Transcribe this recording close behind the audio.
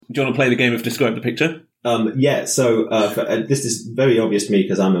you want to play the game of describe the picture? This is very obvious to me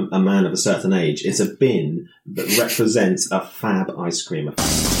because I'm a man of a certain age. It's a bin that represents a fab ice cream.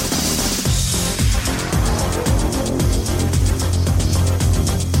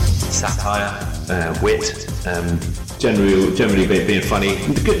 Satire, wit, generally being funny,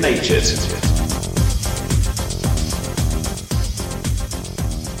 good-natured.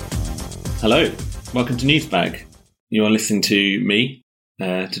 Hello, welcome to Newsbag. You are listening to me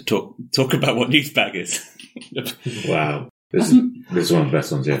to talk about what Newsbag is. Wow. This is one of the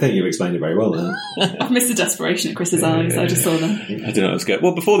best ones yet. I think you've explained it very well then. I've missed the desperation at Chris's eyes. I just saw them. I don't know what's going.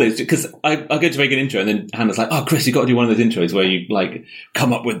 Well, before this, because I go to make an intro, and then Hannah's like, "Oh, Chris, you got to do one of those intros where you like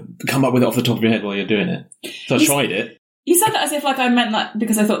come up with it off the top of your head while you're doing it." So I tried it. You said that as if like I meant that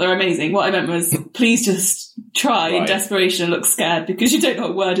because I thought they were amazing. What I meant was, please just try in desperation and look scared because you don't know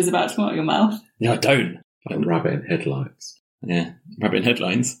what word is about to come out of your mouth. Yeah, I don't. Like rabbit in headlights. Yeah, rabbit in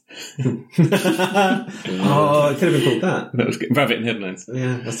headlines. Oh, it could have been called that. That was good. Rabbit in headlines.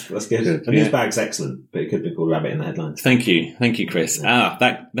 Yeah, that's good. The Newsbag's excellent, but it could have been called Rabbit in the Headlines. Thank you, Chris. Yeah.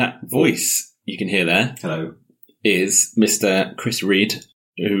 That voice you can hear there. Hello. Is Mr. Chris Reed,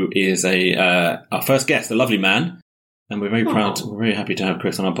 who is our first guest, a lovely man, and we're very proud. We're very happy to have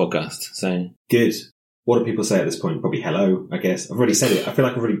Chris on our podcast. So good. What do people say at this point? Probably hello, I guess. I've already said it. I feel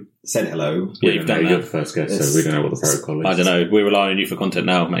like I've already said hello. Yeah, you've done that. You're the first guest, so we don't know what the protocol is. I don't know. We rely on you for content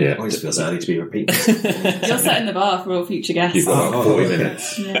now, mate. Yeah. It always feels early to be repeated. You're setting the bar for all future guests. You've got about 40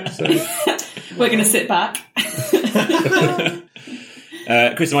 minutes. Yeah. So. We're going to sit back.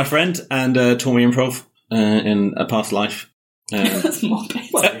 Chris is my friend and taught me improv in a past life. That's morbid.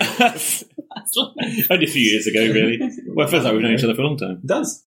 That's only a few years ago, really. Well, it feels like we've known each other for a long time. It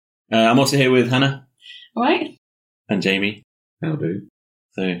does. I'm also here with Hannah. All right. And Jamie. That'll do.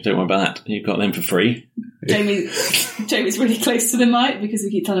 So don't worry about that. You've got them for free. Jamie's really close to the mic because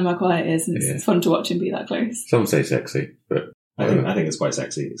we keep telling him how quiet it is, and it's fun to watch him be that close. Some say sexy, but I think it's quite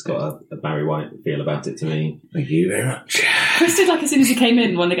sexy. It's got a Barry White feel about it to me. Thank you very much. Chris did as soon as he came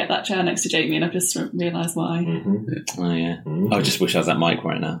in, want to get that chair next to Jamie, and I've just realised why. Mm-hmm. Oh yeah. Mm-hmm. I just wish I was that mic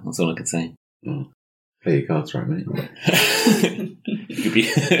right now. That's all I could say. Oh. Play your cards right, mate.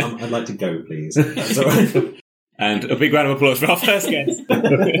 I'd like to go, please. That's all right. And a big round of applause for our first guest.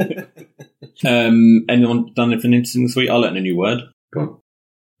 Anyone done anything interesting this week? I learned a new word. Go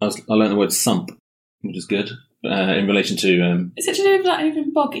on. I learned the word sump, which is good. In relation to... Is it to do with that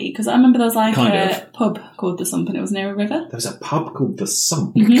even boggy? Because I remember there was a of. pub called The Sump and it was near a river. There was a pub called The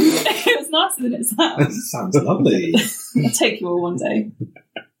Sump. It was nicer than it sounds. Sounds lovely. I'll take you all one day.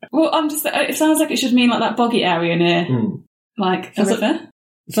 Well, it sounds like it should mean like that boggy area near like a river.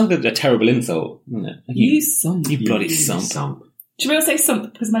 It sounds like a terrible insult, doesn't it? You sump. You bloody sump. Should we all say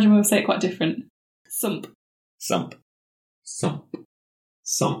sump? Because imagine we all say it quite different. Sump. Sump. Sump.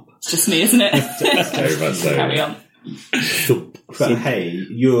 Sump. It's just me, isn't it? Very much so. Carry on. But hey,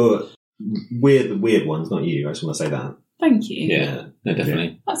 we're the weird ones, not you. I just want to say that. Thank you. Yeah, no,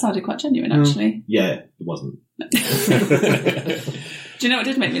 definitely. That sounded quite genuine, actually. Yeah, it wasn't. Do you know what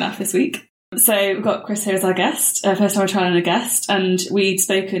did make me laugh this week? So we've got Chris here as our guest. First time we're trying on a guest, and me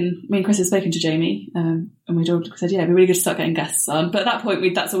and Chris had spoken to Jamie, and we'd all said, it'd be really good to start getting guests on. But at that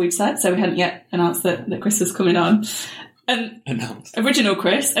point, that's all we'd said, so we hadn't yet announced that Chris was coming on. And original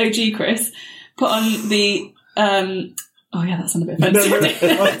Chris, OG Chris, put on the... oh yeah, that sounded a bit offensive.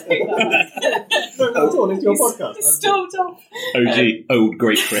 No, it's your podcast. Stormed off. OG, old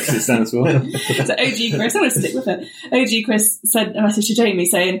great Chris, it stands for. So OG Chris, I'm going to stick with it. OG Chris sent a message to Jamie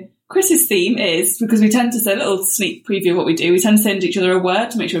saying, Chris's theme is, because we tend to say a little sneak preview of what we do, we tend to send each other a word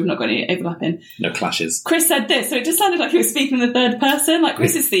to make sure we've not got any overlapping. No clashes. Chris said this, so it just sounded like he was speaking in the third person, like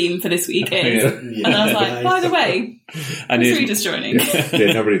Chris's theme for this week is. And I was like, by the way, and Chris Reed is joining.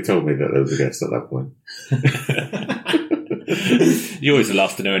 Yeah, nobody told me that there was a guest at that point. You're always the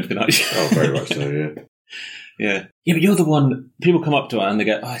last to know anything, aren't you? Oh, very much so, yeah. Yeah, but you're the one, people come up to her and they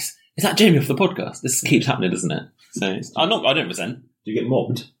go, is that Jamie off the podcast? This keeps happening, doesn't it? So I don't resent. Do you get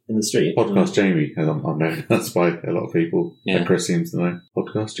mobbed in the street? Podcast Jamie, as I'm known as by a lot of people. Yeah. And Chris seems to know.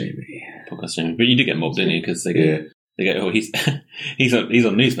 Podcast Jamie. But you do get mobbed, don't you? Because they go, oh, he's on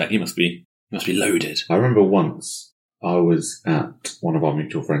Newsbag. He must be loaded. I remember once I was at one of our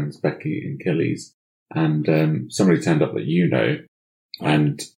mutual friends, Becky and Kelly's, and somebody turned up that you know,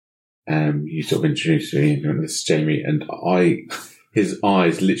 and you sort of introduced me and went, this is Jamie, and his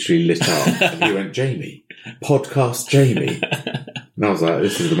eyes literally lit up, and he went, Jamie, podcast Jamie. And I was like,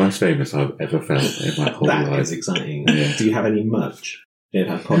 this is the most famous I've ever felt in my whole life. That is exciting. Yeah. Do you have any merch? Do you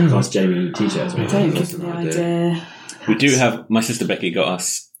have podcast Jamie t-shirts? I don't give me the idea. We do have, my sister Becky got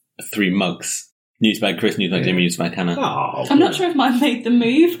us 3 mugs Newsbag Chris, Newsbag Jamie, Newsbag Hannah. Oh, I'm not sure if mine made the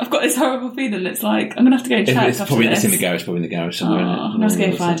move. I've got this horrible feeling it's like, I'm going to have to go and check It's after probably this. in the garage, somewhere. I'm going to have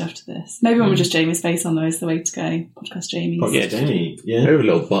to go find after this. Maybe one with just Jamie's face on, though, is the way to go. Podcast Jamie's. Podcast Jamie. I Yeah. have a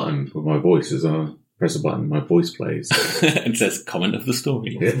little button with my voice as I press a button, my voice plays. It says comment of the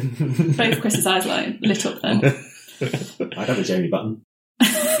story. Yeah. Both Chris's eyes lit up then. I'd have a Jamie button.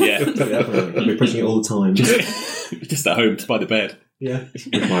 Yeah. I'd be pushing it all the time. Just at home, just by the bed. Yeah.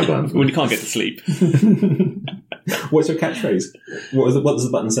 With my button. When you can't get to sleep. What's your catchphrase? What does the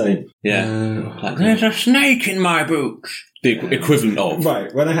button say? Yeah. Like, there's a snake in my boots. The equivalent of.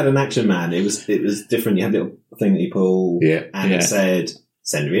 Right. When I had an Action Man, it was different. You had a little thing that you pull, and it said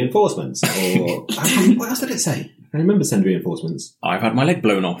 "send reinforcements." Or what else did it say? I remember "send reinforcements." I've had my leg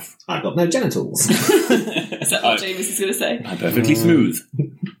blown off. I've got no genitals. Is that what Jamie's is going to say? I'm perfectly smooth.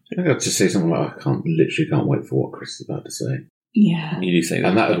 I think I'd just say something like, I literally can't wait for what Chris is about to say. Yeah. You do say that.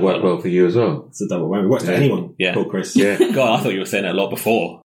 And that would work well for you as well. It's a double whammy. Works for anyone. Yeah. Called Chris. Yeah. God, I thought you were saying it a lot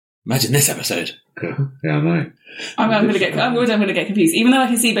before. Imagine this episode. Yeah, I know. I'm going to get confused. Even though I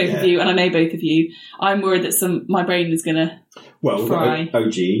can see both of Yeah. you and I know both of you, I'm worried that my brain is going to Well, we've Fry. got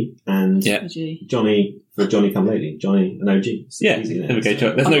OG and Yeah. Johnny for Johnny Come Lately. Johnny and OG. It's Yeah. easy, isn't There we it?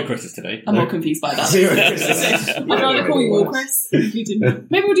 go. There's no Chris's today. I'm more confused by that. Zero. I'd rather call you all Chris. If you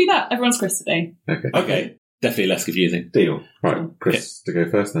didn't. Maybe we'll do that. Everyone's Chris today. Okay. Okay. Definitely less confusing. Deal. Right, Chris, to go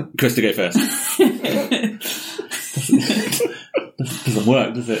first then. Chris to go first. Doesn't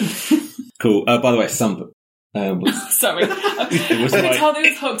work, does it? Cool. By the way, Sump. Sorry. I was could like- tell they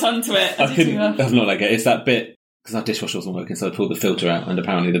was hooked onto it. I couldn't. I've not like it. It's that bit because our dishwasher wasn't working, so I pulled the filter out, and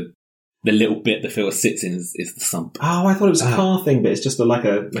apparently the little bit the filter sits in is the sump. Oh, I thought it was a car thing, but it's just like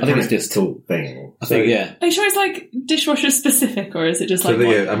a I think it's just mechanical thing. I think yeah. Are you sure it's like dishwasher specific, or is it just So, like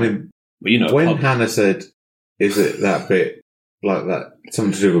one? I mean, Well, you know, when pub. Hannah said, is it that bit like that,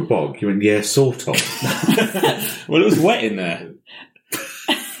 something to do with a bog? You went, yeah, sort of. Well, it was wet in there.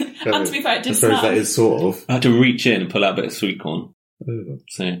 And to be fair, it I just suppose that snapped. is sort of. I had to reach in and pull out a bit of sweet corn.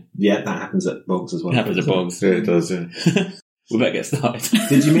 So it Yeah, that happens at bogs as well. happens at bogs. Yeah, it does, yeah. We better get started.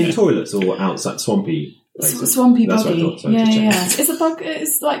 Did you mean toilets or outside swampy places? Swampy That's what I boggy. thought, sorry, Yeah, just yeah. checking. It's a bog.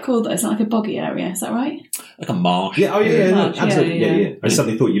 It's like called that. It's not like a boggy area. Is that right? Like a marsh. Yeah, oh yeah, no, Marsh, absolutely, yeah, yeah, yeah. I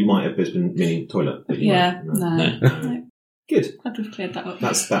suddenly thought you might have just been meaning toilet. But you Yeah. weren't. No. No. Good. Glad we've cleared that up.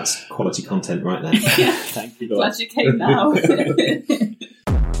 That's quality content right there. Yeah. Thank you, Glad you came now.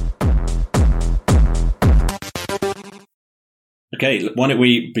 Okay, why don't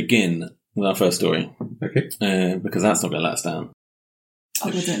we begin with our first story? Okay. Because that's not going to let us down. Oh,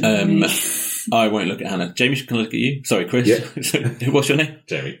 I don't know. I won't look at Hannah. Jamie, can I look at you? Sorry, Chris. Yeah. What's your name?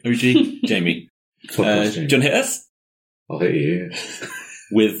 Jamie. OG? Jamie. Podcast Do Jamie. you want to hit us? I'll hit you. Yeah.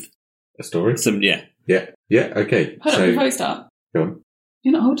 With A story? some, yeah. Yeah. Yeah, okay. Hold on, before we start. Go on.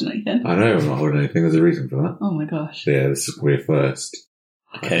 You're not holding anything. I know I'm not holding anything. There's a reason for that. Oh my gosh. Yeah, this is we're first.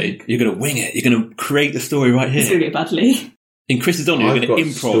 Okay, you're going to wing it. You're going to create the story right It's here. going to go badly. In Chris's honour, you're I've going got to a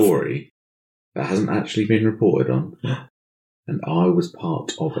improv. story that hasn't actually been reported on, and I was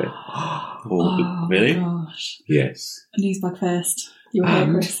part of it. Oh, really? my gosh. Yes. Newsbag first. You were here,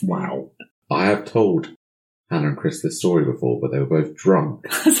 And- Chris. Wow. I have told Hannah and Chris this story before, but they were both drunk.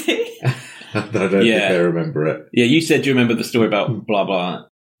 Has he? And I don't think Yeah. they remember it. Yeah, you said you remember the story about blah, blah.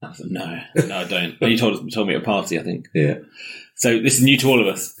 I said, no, I don't. You told me at a party, I think. Yeah. So this is new to all of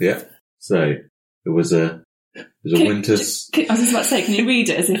us. Yeah. So it was a winter's. I was just about to say, can you read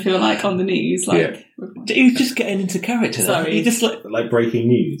it as if you're like on the news? Like, You're just getting into character. There. Sorry. You just like, Like breaking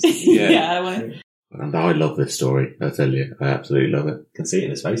news. Yeah. yeah, I want to. And I love this story. I tell you, I absolutely love it. Can see it in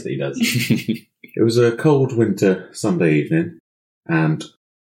his face that he does. It was a cold winter Sunday evening, and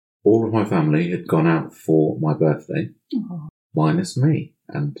all of my family had gone out for my birthday, minus me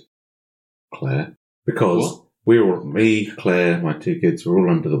and Claire, because What? we were all, me, Claire, my two kids were all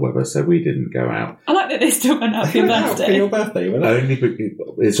under the weather, so we didn't go out. I like that they still went out for your Out for birthday. your birthday, wasn't it? Only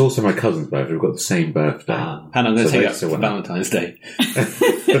because it's also my cousin's birthday. We've got the same birthday. Ah. Hannah, I'm going to So take they you out still for went out. Valentine's Day.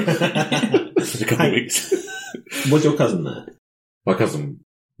 In a couple of weeks. Was your cousin there? My cousin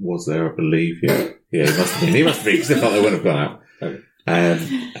was there, I believe. Yeah, yeah, he must have been. He must have been, because if not, they wouldn't have gone out.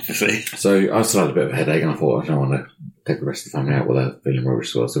 Okay. Obviously. So I still had a bit of a headache, and I thought I don't want to take the rest of the family out without feeling rubbish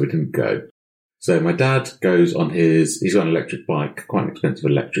as well, so we didn't go. So my dad goes on he's got an electric bike, quite an expensive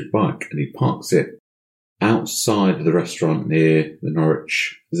electric bike, and he parks it outside of the restaurant near the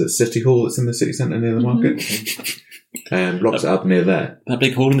Norwich, is it City Hall that's in the city centre near the market? Blocks it up near there. That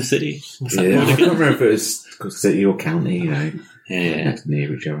big hall in the city. What's that Yeah, I called can't again? remember if it was city or county, you know. Yeah. Next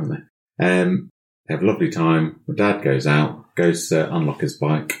near each other, aren't they? They have a lovely time. My dad goes out, goes to unlock his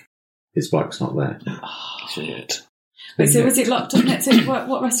bike. His bike's not there. Shit. Wait, so was it locked up next to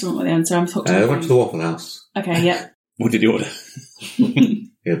what restaurant were they on? So I'm talking. They went to the Waffle House. Okay, yeah. What did you order?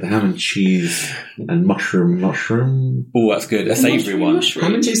 Yeah, the ham and cheese and mushroom. Oh, that's good. A savoury one. Mushroom.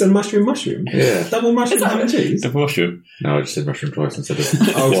 Ham and cheese and mushroom. Yeah. Double mushroom ham and cheese. A mushroom. No, I just said mushroom twice instead of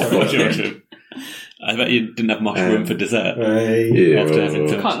Mushroom. I bet you didn't have mushroom for dessert. Yeah,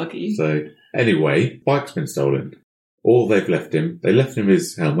 Can't look at you. So, anyway, bike's been stolen. All they've left him, they left him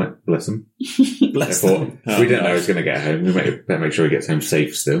his helmet, bless him. Bless They thought, them. we don't know he's going to get home. We better make sure he gets home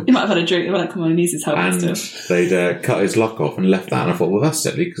safe still. He might have had a drink. They were like, come on, he needs his help And still. they'd cut his lock off and left that. And I thought, well, that's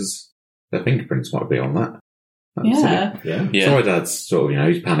silly because their fingerprints might be on that. That's Yeah. Yeah. Yeah. So my dad's sort of,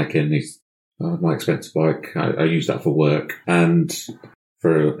 he's panicking. He's, my expensive bike. I use that for work. And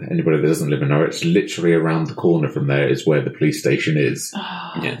for anybody that doesn't live in Norwich, literally around the corner from there is where the police station is.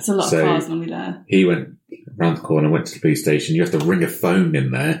 Oh, Yeah. It's a lot So- of cars normally there. He went around the corner, went to the police station. You have to ring a phone in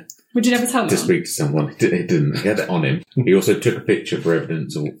there Would you never tell to me? speak to someone. He didn't. He had it on him. He also took a picture for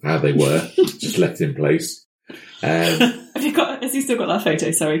evidence of how they were. Just left in place. Has he still got that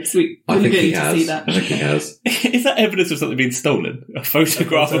photo? Sorry, because we I really think he need to see has. that. I think he has. Is that evidence of something being stolen? A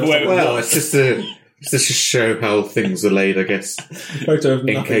photograph of where it Well, was? it's just to show how things are laid, I guess. Photo of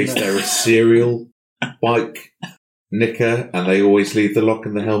In nothing case there. they're a serial bike nicker and they always leave the lock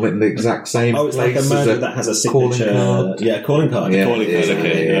and the helmet in the exact same Oh, it's place like a as murder that has a calling signature. card. Yeah, calling card. Yeah, Calling card,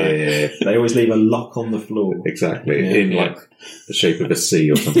 okay, yeah. They always leave a lock on the floor. Exactly. Yeah. In Yeah. like the shape of a C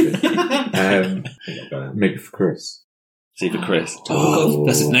or something. Maybe for Chris. See for Chris. Oh.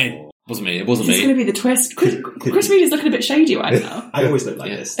 That's his name. Wasn't me. It wasn't This is going me. to be the twist. Chris Reed is looking a bit shady right now. I always look like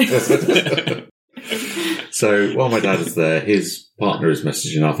Yeah. this. So while my dad is there, his partner is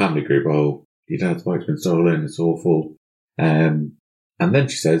messaging our family group, "Oh, your dad's bike's been stolen, it's awful." And then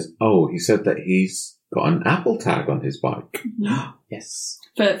she says, "Oh, he said that he's got an Apple tag on his bike." Yes.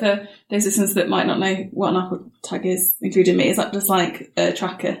 For those listeners that might not know what an Apple tag is, including me, is that just like a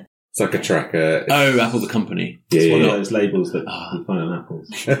tracker? It's like a tracker. Oh, Apple the company. It's Yeah, one yeah. of those labels that you find on apples.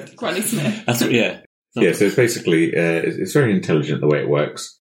 Granny Smith. That's what, yeah. Yeah, so it's basically, it's very intelligent the way it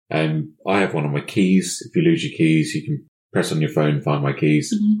works. I have one on my keys. If you lose your keys, you can press on your phone, find my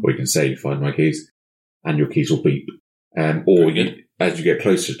keys, or you can say, find my keys, and your keys will beep. Or Very good. as you get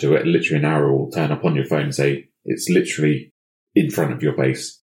closer to it, literally an arrow will turn up on your phone and say, it's literally in front of your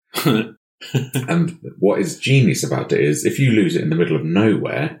face. And what is genius about it is, if you lose it in the middle of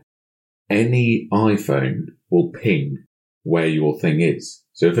nowhere, any iPhone will ping where your thing is.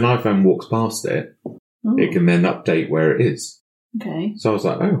 So if an iPhone walks past it, Ooh, it can then update where it is. okay. So I was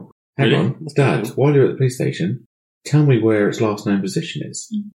like, oh, hang Really? on, Dad, while you're at the police station, tell me where its last known position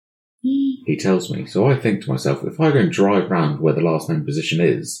is. He tells me. So I think to myself, if I go and drive round where the last known position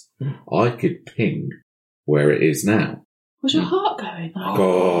is, I could ping where it is now. Was your heart going? Like,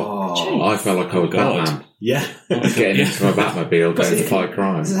 God, I felt like I was God. Batman. Yeah. Getting into my Batmobile, going to fight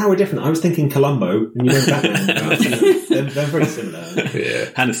crime. This is how we're different. I was thinking Columbo, and you went Batman. they're very similar. Yeah.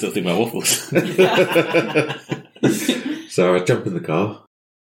 Hannah's still thinking about waffles. So I jump in the car,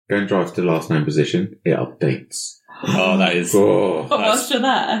 go and drive to the last known position. It updates. Oh, that is. Oh, but whilst you're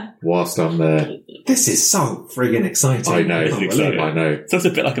there, whilst I'm there. This is so friggin' exciting. I know, It's exciting. I know. Sounds a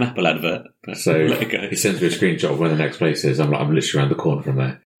bit like an Apple advert. But So let it go. he sends me a screenshot of where the next place is. I'm literally around the corner from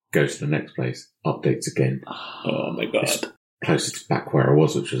there. Goes to the next place. Updates again. Oh my god. Closer to back where I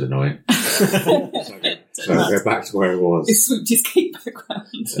was, which was annoying. So I go back to where I he was. swooped his cape background.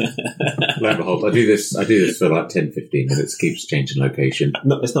 Lo and behold, I do this for like 10, 15 minutes. Keeps changing location.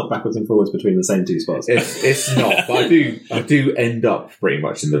 No, it's not backwards and forwards between the same two spots. It's not, but I do end up pretty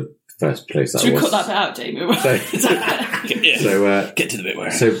much in the first place that Should I we was. cut that bit out, Jamie? Yeah. So, Get to the bit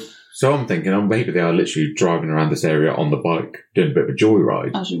where. so I'm thinking, maybe they are literally driving around this area on the bike, doing a bit of a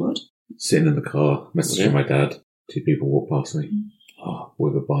joyride, As you would. sitting in the car, messaging my dad. 2 people walk past me. Oh,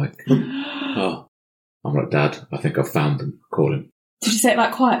 with a bike. Oh. I'm like, Dad, I think I've found them. Call him. Did you say it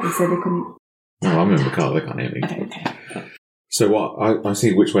that quietly so they couldn't? No, I'm in the car. They can't hear me. Okay. So what? I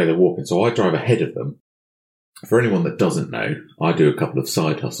see which way they're walking. So I drive ahead of them. For anyone that doesn't know, I do a couple of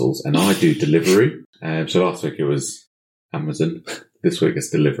side hustles and I do delivery. So last week it was Amazon. This week it's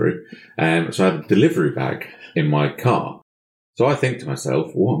delivery. So I had a delivery bag in my car. So I think to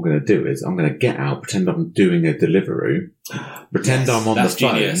myself, what I'm going to do is I'm going to get out, pretend I'm doing a delivery, pretend I'm on the That's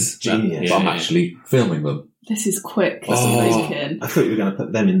phone, Genius. but I'm actually filming them. This is quick. This Oh. is bacon. I thought you were going to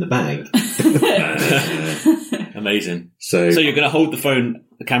put them in the bag. Amazing. So you're going to hold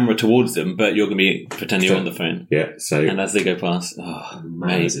the camera towards them, but you're going to be pretending you're on the phone. yeah, so And as they go past, oh,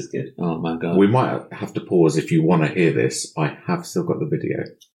 Man, this is good. Oh my god. we might have to pause if you want to hear this. I have still got the video.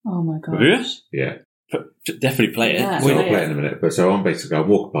 Oh my god. Yeah? Yeah. Definitely play it. Yeah. So I'll Play play it. it in a minute. But so I'm basically, I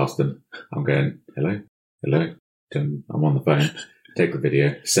walk past them. I'm going, hello, hello, and I'm on the phone, take the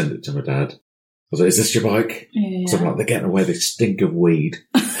video, send it to my dad. I was like, is this your bike? Yeah. So I'm like, they're getting away, they stink of weed.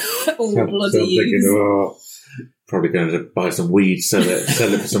 All So bloody I'm thinking, use. oh, probably going to buy some weed, sell it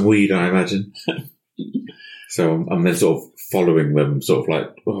for some weed, I imagine. So I'm then sort of following them, sort of like,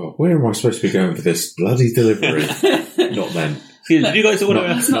 oh, where am I supposed to be going for this bloody delivery? Not then. Did you guys all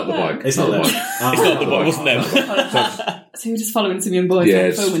want to... Not the bike. It's not the them. bike. It's not the bike, wasn't them. So you're just following some young boys, Yeah,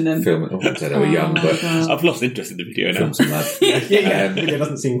 like, filming them. I wouldn't say they were young, my but God. I've lost interest in the video now. film some lads. Yeah. It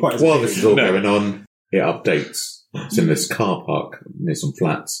doesn't seem quite as While big. this is all No. going on, it updates. It's in this car park near some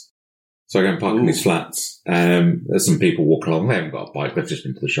flats. So I go and park in these flats. There's some people walking along. They haven't got a bike. They've just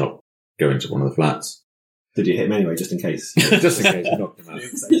been to the shop, go into one of the flats. Did you hit him anyway, just in case? Just in case I knocked them out.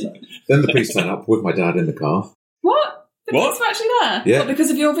 Then the police turn up with my dad in the car. What? The What? police were actually there? Yeah. What,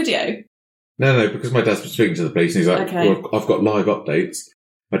 because of your video? No, because my dad's been speaking to the police and he's like, Okay. well, I've got live updates.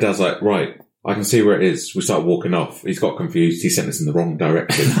 My dad's like, right, I can see where it is. We start walking off. He's got confused. He sent us in the wrong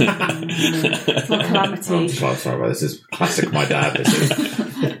direction. It's like I'm calamity. just like, sorry about this. This is classic my dad. This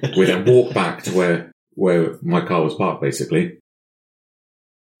is. We then walk back to where my car was parked, basically.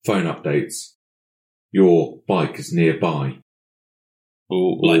 Phone updates. Your bike is nearby.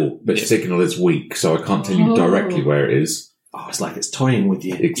 But signal is weak, so I can't tell you directly where it is. Oh, it's like it's toying with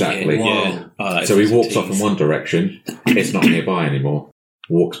you. Exactly. Yeah. Oh, that So he is walks off tease. in one direction. It's not nearby anymore.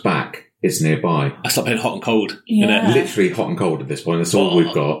 Walks back. It's nearby. I stopped playing hot and cold. Yeah. innit? Literally hot and cold at this point. That's all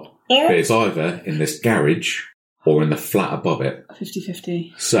we've got. But it's either in this garage or in the flat above it.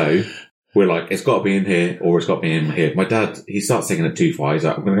 50-50. So we're like, it's got to be in here or it's got to be in here. My dad, he starts thinking it too far. He's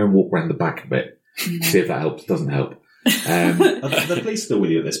like, I'm going to go and walk around the back a bit. See if that helps. Doesn't help. Are the police still with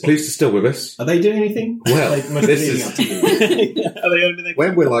you at this point? Police are still with us. Are they doing anything? Well, They must be this leading is- up to you. Are they only the...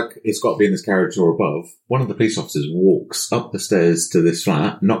 When we're like, it's got to be in this garage or above, one of the police officers walks up the stairs to this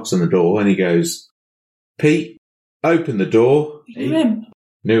flat, knocks on the door, and he goes, Pete, open the door. You knew him.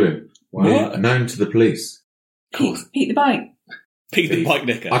 Knew him. Wow. Known to the police. Pete the bike. Pete the bike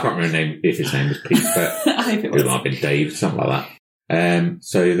nicker. I can't remember if his name was Pete, but I hope it it was. might have been Dave, something like that.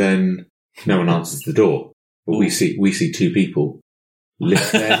 So then no one answers the door. But we see two people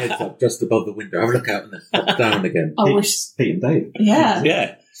lift their heads up just above the window. Have a look out and then pop down again. I wish. Pete and Dave. Yeah.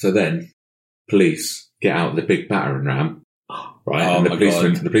 Yeah. So then police get out the big battering ram, right? Oh and my the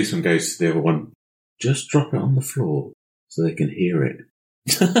God. policeman goes to the other one, just drop it on the floor so they can hear it.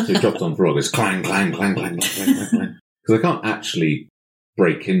 So he drops on the floor, goes clang, clang, clang, clang, clang, clang, clang. Because they can't actually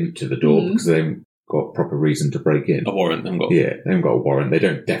break into the door because they haven't got proper reason to break in. A warrant. They've got... Yeah, they haven't got a warrant. They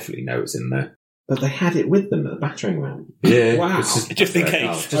don't definitely know it's in there. But they had it with them at the battering ram. Yeah. Wow. it's Just in back case. car,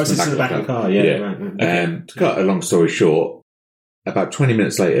 Oh, it's just in the back of the car. Yeah. Yeah. Right. Okay. To cut a long story short, about 20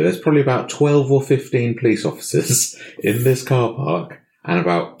 minutes later, there's probably about 12 or 15 police officers in this car park, and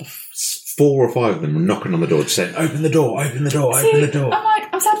about 4 or 5 of them are knocking on the door, just saying, open the door, open the door, See, open the door. I'm like,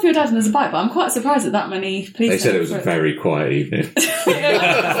 I'm sad for your dad and there's a bike, but I'm quite surprised that many police. They said it was a for very quiet evening.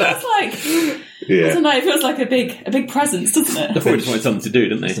 It's like, I Yeah. don't know, it feels like a big presence, doesn't They it? probably just wanted something to do,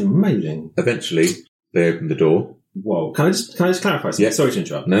 didn't It's they? amazing. Eventually, they opened the door. Whoa. Can I just clarify something? Yeah. Sorry to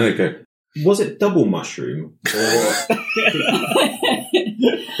interrupt. No, go. Was it double mushroom or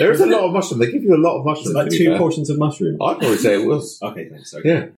There is a lot of mushroom. They give you a lot of mushroom. like to be 2 fair. portions of mushroom? I'd probably say it was. Okay, thanks. Okay.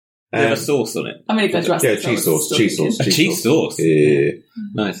 Yeah. They have a sauce on it. I'm really glad you asked. Yeah, this, cheese I was sauce, still cheese thinking. sauce. A cheese sauce. Yeah.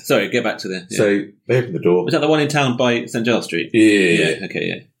 Nice. Sorry, get back to the... Yeah. So they opened the door. Was that the one in town by St Giles Street? Yeah. Okay,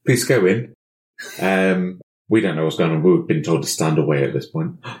 yeah. Please go in. We don't know what's going on. We've been told to stand away at this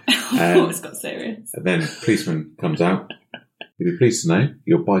point. Oh, it's got serious. And then policeman comes out. You'll be pleased to know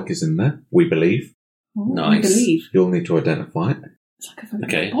your bike is in there. We believe. Oh, Nice. I believe. You'll need to identify it. It's like a fucking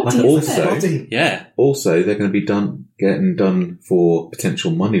Okay. body, Like isn't also- it? Body. Yeah. Also, they're going to be getting done for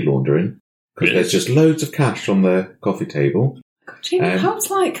potential money laundering because Really? there's just loads of cash on the coffee table. God, Jamie, Um, how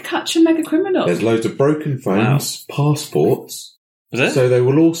to like catch a mega criminal? There's loads of broken phones, passports. Was it? So they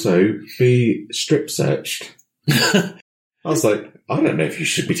will also be strip searched. I was like, I don't know if you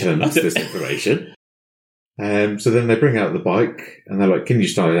should be telling us this information. So then they bring out the bike and they're like, can you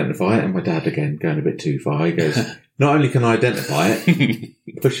just identify it? And my dad, again, going a bit too far, he goes, not only can I identify it, he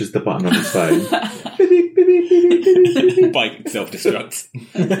pushes the button on his phone. Beep, beep, beep, beep, beep, beep, beep, beep. Bike self-destructs.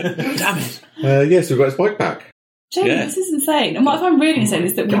 Damn it. Yes, we've got his bike back. Jamie, Yeah. this is insane. And what I find really insane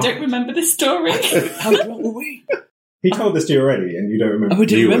is that we God. don't remember this story. How drunk were we? He told this to you already, and you don't remember. Oh, we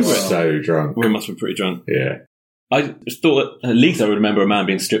didn't You were remember it. so drunk. We must have been pretty drunk. Yeah. I just thought at least I would remember a man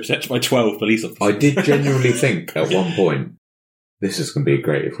being strip searched by 12 police officers. I did genuinely think at one point, this is going to be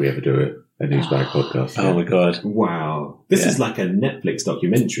great if we ever do a Newsbag podcast. Oh my god. Wow. This Yeah. is like a Netflix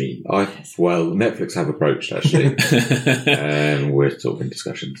documentary. Well, Netflix have approached, actually. We're sort of in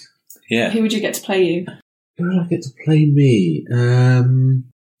discussions. Yeah. Who would you get to play you? Who would I get to play me?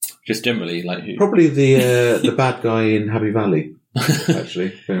 Just generally, like who? Probably the bad guy in Happy Valley. Actually,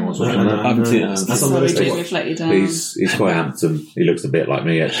 if anyone's watching that. I haven't seen that. That's on the list to Sorry, watch. we've let you down. He's quite handsome. He looks a bit like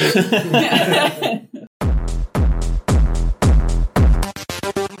me, actually.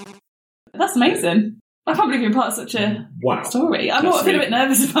 That's amazing. I can't believe you're part of such a Wow. story. I feel a bit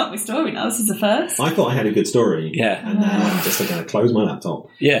nervous about my story now. This is the first. I thought I had a good story. Yeah. And now I'm just going to close my laptop.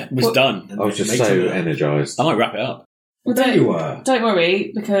 Yeah, it was done. And I was just make so some- energised. I might wrap it up. Well, There you were. don't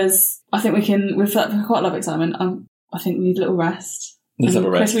worry, because I think we can, with quite a lot of excitement, I think we need a little rest. Let's have a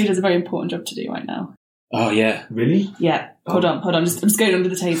Chris rest. Reed has a very important job to do right now. Oh, yeah. Really? Yeah, hold on. I'm just going under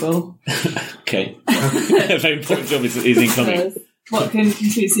the table. Okay. A very important job is incoming. What can you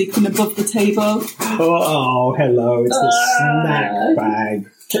see above the table? Oh, hello. It's the snack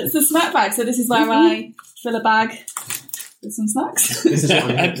bag. It's the snack bag. So this is where I fill a bag with some snacks. This is what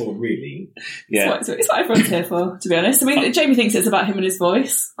I'm here for, really. Yeah. It's what everyone's here for, to be honest. I mean, Jamie thinks it's about him and his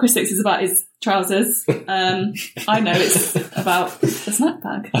voice. Chris thinks it's about his trousers. I know it's about the snack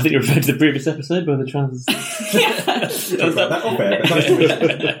bag. I think you referred to the previous episode where the trousers. Talk about that off air, but nice to meet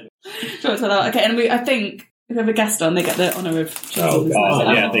you. Okay, and I think if we have a guest on, they get the honour of choosing this.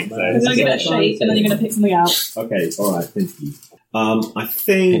 yeah, I think so. We're going to give it a shake, and then you're going to pick something out. Okay, all right, thank you. I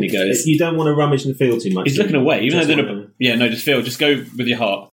think In he goes. if you don't want to rummage in the field too much. He's looking away, even though just they're wanna- not. Yeah, no, just Phil, just go with your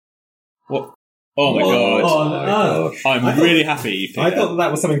heart. What? Oh my Oh, god. no. I'm I thought- really happy you picked I thought that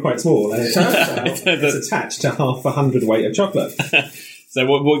was something quite small, and it turns out it's attached to half a hundredweight of chocolate. So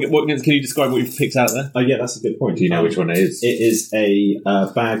what can you describe what you've picked out there? Oh, yeah, that's a good point. Do you know which one it is? It is a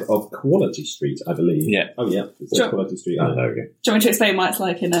bag of Quality Street, I believe. Yeah. Oh, yeah. It's Sure. Quality Street. Oh, there we go. Do you want me to explain what it's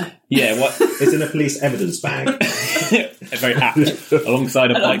like in a... Yeah, what? It's in a police evidence bag. Very apt.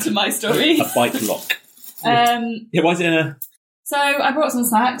 Alongside a Add on bike. to my story. A bike lock. Yeah, Yeah, why is it in a... so I brought some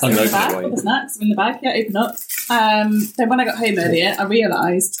snacks in I'm the open bag. it, All the snacks are in the bag. Yeah, open up. Then when I got home earlier, I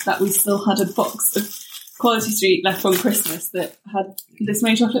realised that we still had a box of Quality Street left from Christmas that had this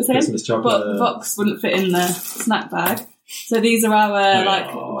many chocolates in. Christmas chocolate. But the box wouldn't fit in the snack bag. So these are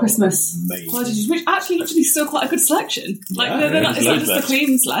our Christmas amazing. Quality Street, which actually looks to be still quite a good selection. Like Yeah, they're not, there's it's not loads just left. the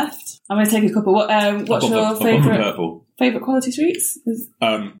creams left. I'm going to take a couple. What's I've got your the favourite purple. Quality Streets?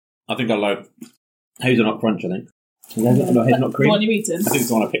 I think I like hazelnut crunch, I think. Hazelnut cream. The one you're eating? I think it's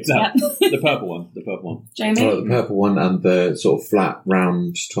the one I picked out. Yeah. The purple one. Jamie? Oh, the purple one and the sort of flat,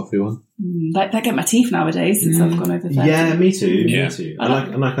 round toffee one. They get my teeth nowadays since I've gone over 30. Yeah, me too. Yeah. Me too. I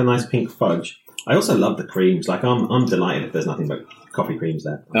like a nice pink fudge. I also love the creams. Like, I'm delighted if there's nothing but coffee creams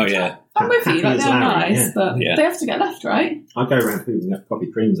there. Oh, yeah. I'm with you, like Happy as they're Larry, nice, yeah. but Yeah. they have to get left, right? I go around food and have coffee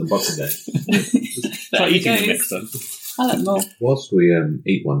creams on Boxing Day. It's like eating the goes. mix, then. I like them all. Whilst we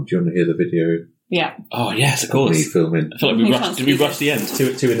eat one, do you want to hear the video Yeah. Oh, yes, of of me course. filming? I feel like we We rushed. can't Did we speak rush the end?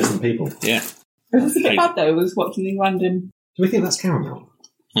 Two innocent people. Yeah. It's a bit bad though, was watching the random... Do we think that's caramel?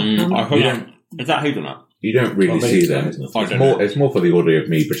 I hope Yeah. Is that hazelnut? You don't really Well, maybe see so, them. isn't it? I don't know. It's more for the audio of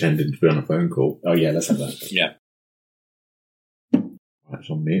me pretending to be on a phone call. Oh, yeah, let's have that. Yeah. That's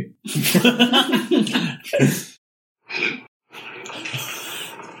on mute.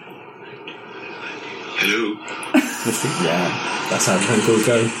 Hello. Yeah, that's how phone calls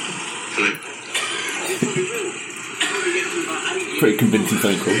go. Pretty convincing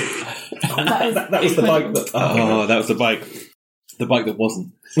phone call. That was the bike that... Oh, that was the bike. The bike that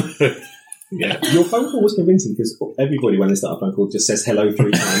wasn't. Yeah. Your phone call was convincing because everybody, when they start a phone call, just says hello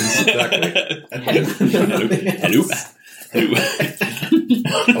 3 times. Exactly. Hello. Hello.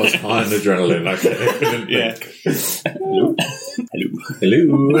 I was high on adrenaline. I couldn't Yeah. think. Hello.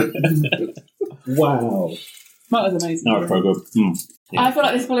 Hello. Hello. Wow. That was amazing. Now a program. Yeah. I feel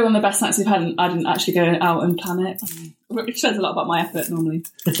like this is probably one of the best snacks we've had, and I didn't actually go out and plan it. It shows a lot about my effort normally.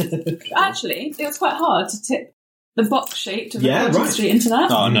 Actually, it was quite hard to tip the box shape to the Yeah, Quality right. Street into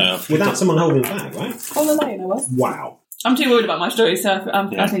that. Oh, no. Without someone holding it back, right? All alone I was. Wow. I'm too worried about my story, so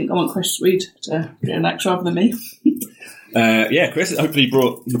Yeah. I think I want Chris Reed to do an next rather than me. Yeah, Chris, hopefully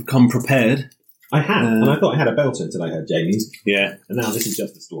you've come prepared. I had, and I thought I had a belter until I heard Jamie's, Yeah. and now this is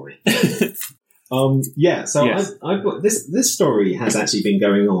just a story. Yeah, so Yes. I've got this story has actually been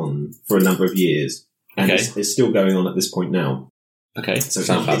going on for a number of years, and Okay. it's still going on at this point now. Okay. So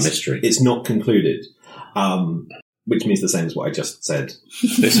Sounds like it's, mystery. It's not concluded, which means the same as what I just said.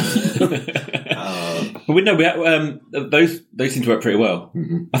 But we know those seem to work pretty well.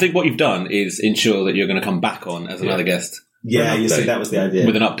 Mhm. I think what you've done is ensure that you're going to come back on as another guest Yeah, you see, update. that was the idea.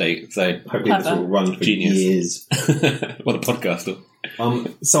 with an update. So, Hopefully this will run for Genius. years. what a podcast!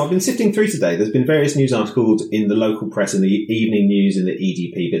 So I've been sifting through today. There's been various news articles in the local press, in the evening news, in the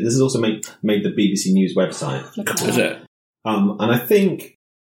EDP, but this has also made the BBC News website. Is it? And I think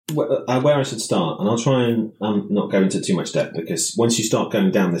where I should start, and I'll try and not go into too much depth, because once you start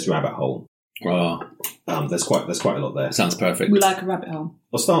going down this rabbit hole, there's quite a lot there. Sounds perfect. We like a rabbit hole.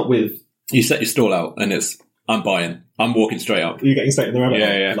 I'll start with, you set your stall out, and I'm buying. I'm walking straight up. are you getting straight in the rabbit hole?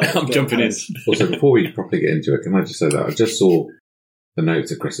 Yeah. I'm jumping in. Also, before we properly get into it, can I just say that I just saw the notes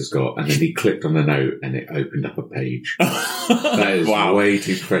that Chris has got, and then he clicked on the note, and it opened up a page. That is way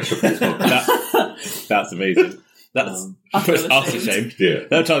too fresh for this podcast. That's amazing. That's puts us ashamed. Yeah.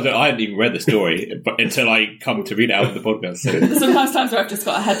 There are times where I hadn't even read the story until I come to read it out of the podcast. There's sometimes times where I've just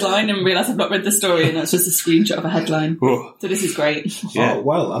got a headline and realise I've not read the story, and that's just a screenshot of a headline. Oh. So this is great. Yeah. Oh,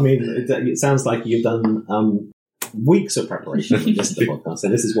 well, I mean, it sounds like you've done weeks of preparation for this podcast, so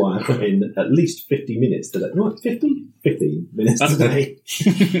this is why I put in at least 50 minutes today. No, 50 minutes today.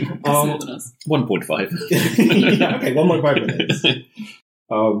 That's more than us. 1.5. Yeah, okay, 1.5 minutes.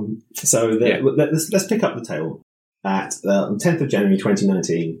 Let's pick up the tale at on 10th of January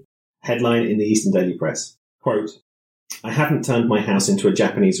 2019. Headline in the Eastern Daily Press. Quote, "I haven't turned my house into a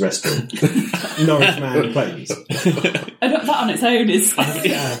Japanese restaurant." Norwich man claims. That on its own is...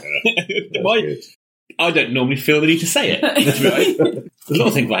 Why? I don't normally feel the need to say it. To be honest. There's a lot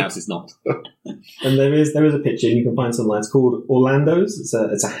of things my house is not. And there is a picture, and you can find some online. It's called Orlando's.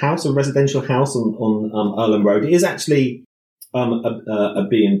 It's a house, a residential house on Earlham Road. It is actually a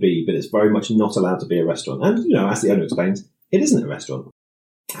B&B, but it's very much not allowed to be a restaurant. And, as the owner explains, it isn't a restaurant.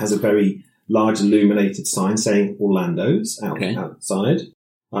 It has a very large illuminated sign saying Orlando's outside.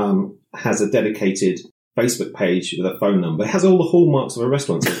 Has a dedicated Facebook page with a phone number. It has all the hallmarks of a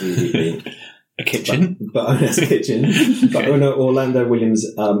restaurant. A kitchen. But it's a kitchen. But owner Orlando Williams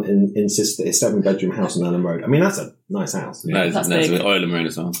insists that it's a 7-bedroom house on Earlham Road. I mean, that's a nice house. That's an Earlham Road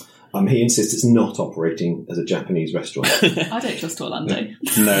as well. He insists it's not operating as a Japanese restaurant. I don't trust Orlando.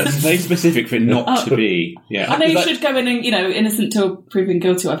 No, it's very specific for it not to be. Yeah, I know you should go in and, innocent till proven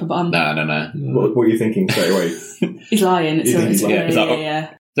guilty, whatever, but I'm... No. What are you thinking straight away? He's lying. It's lying? Yeah.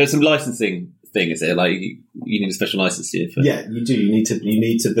 So it's some licensing thing, is it? Like, you need a special license here for... Yeah, you do. You need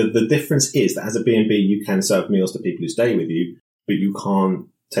to. The difference is that as a B&B, you can serve meals to people who stay with you, but you can't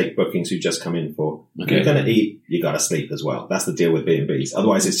take bookings who just come in for. Okay. You're going to eat, you got to sleep as well. That's the deal with B&Bs.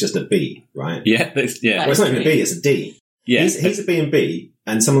 Otherwise, it's just a B, right? Yeah, Well, it's not even a B, it's a D. Yeah. He's a B&B,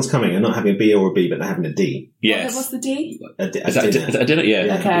 and someone's coming and not having a B or a B, but they're having a D. Yes. What's the D? Is that a dinner?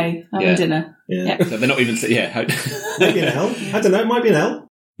 Yeah. Okay, having dinner. Yeah. So they're not even... Yeah. Maybe an L. I don't know, it might be an L.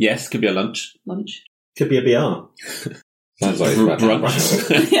 Yes, could be a lunch. Could be a BR. Sounds like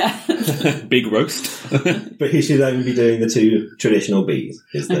brunch. Yeah. Big roast. But he should only be doing the two traditional Bs.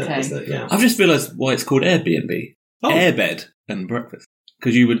 Okay. I've just realised why it's called Airbnb. Airbed and breakfast.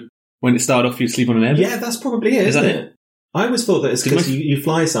 Because you would, when it started off, you'd sleep on an airbed. Yeah, that's probably it, isn't it? I always thought that it's because Because you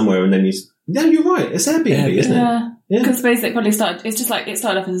fly somewhere and then you... No, you're right. It's Airbnb, isn't it? Yeah. Yeah. Because basically it probably started... It's just like it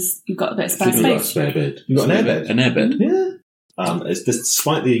started off as you've got a bit of spare You've got a space. spare bed. You've got an airbed. An airbed. Yeah. It's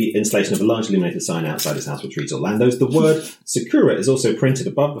despite the installation of a large illuminated sign outside his house which reads Orlando's, the word Sakura is also printed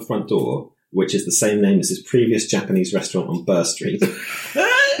above the front door, which is the same name as his previous Japanese restaurant on Burr Street.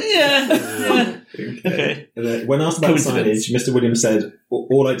 Yeah. Okay. And then when asked about the signage, Mr. Williams said,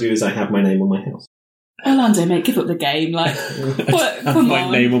 "All I do is I have my name on my house." Orlando, mate, give up the game. Like, what? Come my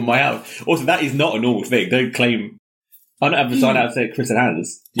on. name on my house. Also, that is not a normal thing. Don't claim... I don't have a sign out saying Chris and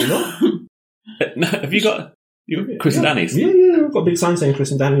Anna's. Do you not? No, have you got... Chris and Danny's? Yeah, I've got a big sign saying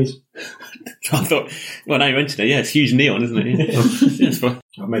Chris and Danny's. I thought, well, now you mentioned it, it's huge neon, isn't it? Yeah. It's fine.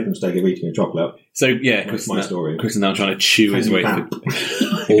 I've made the mistake of eating a chocolate. So, yeah, That's my story. Chris is now trying to chew his way through.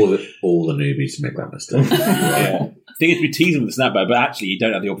 All the newbies make that mistake. Yeah. Thing is, we tease them with the snack bar, but actually you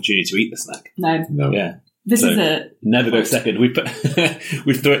don't have the opportunity to eat the snack. No. Yeah. This is it. Never go second. We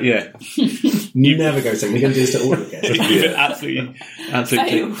throw it, yeah. You never go second. We're going to do this to all the guests. Yeah, absolutely.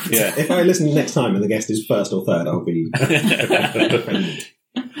 Failed. Yeah. If I listen next time and the guest is first or third, I'll be offended.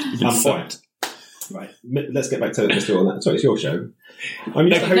 I'm quiet. Right, let's get back to Mr. Orlando. Sorry, it's your show. I'm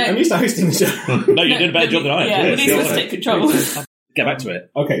used to hosting the show. No, you're doing a better job than I am. Yeah, please let's take control. Get back to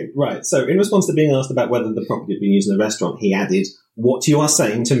it. Okay, right. So, in response to being asked about whether the property had been used in a restaurant, he added, "What you are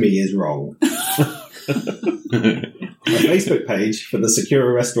saying to me is wrong." A Facebook page for the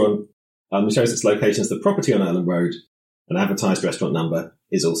Sakura restaurant shows its location as the property on Earlham Road. An advertised restaurant number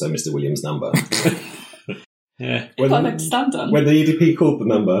is also Mr. Williams' number. Yeah. When stand on. When the EDP called the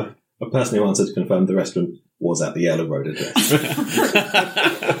number, a person who answered confirmed the restaurant was at the Earlham Road address.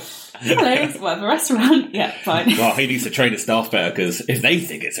 Hello, whatever restaurant. Yeah, fine. Well, he needs to train his staff better because if they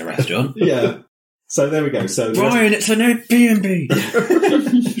think it's a restaurant. Yeah. So there we go. So Brian, it's an Airbnb.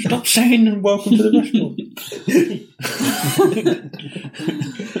 Stop saying welcome to the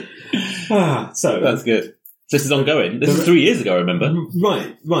restaurant. So that's good. So this is ongoing. This is 3 years ago, I remember.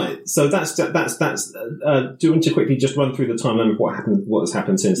 Right. So that's. Do you want to quickly just run through the timeline of what has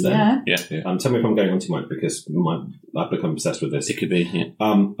happened since then? Yeah. Tell me if I'm going on too much because I've become obsessed with this. It could be,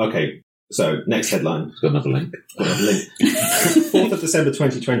 yeah. Okay. So next headline. It's got another link. 4th of December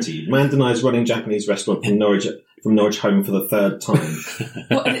 2020. Man denies running Japanese restaurant from Norwich home for the third time.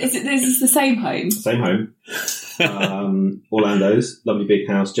 What, is this the same home? Same home. Orlando's lovely big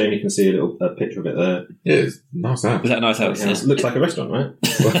house. Jamie can see a picture of it there. Yeah, it's nice house. Is that a nice house? It looks like a restaurant, right?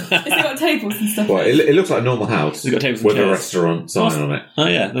 Has it got tables and stuff? Well, it looks like a normal house It's got tables and with a chairs. restaurant sign on it. Oh,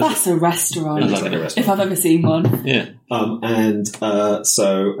 yeah. That's a restaurant. It looks like a restaurant. If I've ever seen one. Yeah.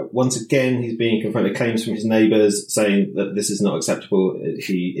 So once again, he's being confronted claims from his neighbours saying that this is not acceptable.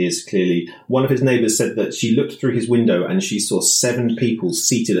 He is clearly... One of his neighbours said that she looked through his window and she saw 7 people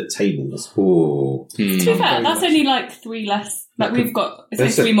seated at tables. Oh, To be fair, that's only like 3 less. Like we've got, it's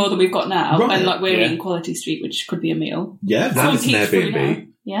like 3 more than we've got now. Right. And like we're Yeah. in Quality Street, which could be a meal. Yeah, and Some it's an peach fruit Airbnb.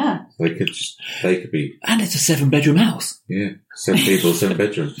 Yeah. They could be, And it's a 7-bedroom house. 7 people, 7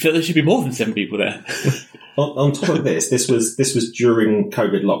 bedrooms. I feel there should be more than 7 people there. On top of this was during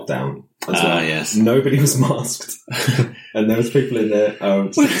COVID lockdown as well. Yes. Nobody was masked, and there was people in there.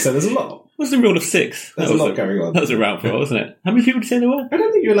 So there's a lot. What's the rule of 6? There's a lot going on. That was around for a while, wasn't it? How many people did you say there were? I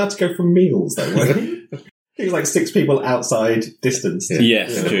don't think you're allowed to go for meals though. Were you? I think it was like 6 people outside distance.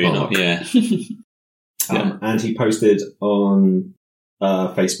 Yes, Yeah. true enough. Yeah. And he posted on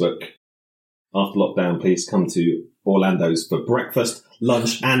Facebook, after lockdown, please come to Orlando's for breakfast,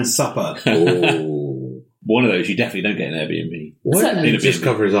 lunch, and supper. Oh. One of those you definitely don't get an Airbnb. Why Certainly. didn't he just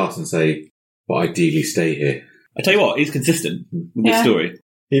cover his arse and say, but ideally stay here? I tell you what, he's consistent with this Yeah. story.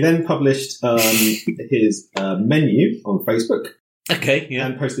 He then published his menu on Facebook Okay, yeah.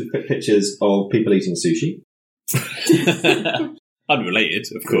 and posted pictures of people eating sushi. Unrelated,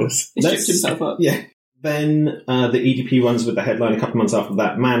 of course. He stripped himself up. Yeah. Then the EDP runs with the headline a couple of months after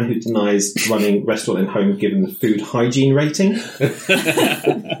that: man who denies running restaurant and home given the food hygiene rating.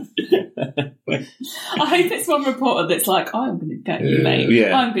 I hope it's one reporter that's like, I'm going to get you, mate.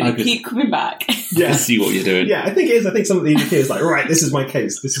 Yeah. I'm going to keep coming back. Yeah. See what you're doing. Yeah, I think it is. I think some of the EDP is like, right, this is my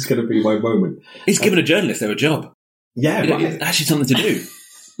case. This is going to be my moment. He's given a journalist their job. Yeah, right. It's actually something to do.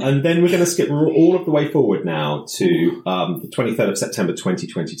 And then we're going to skip all of the way forward now to the 23rd of September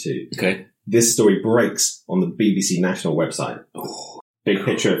 2022. Okay. This story breaks on the BBC National website. Big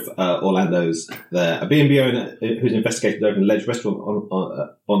picture of Orlando's there. A B&B owner who's investigated over an alleged restaurant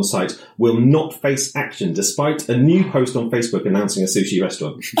on site will not face action despite a new post on Facebook announcing a sushi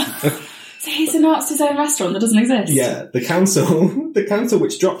restaurant. So he's announced his own restaurant that doesn't exist. Yeah, the council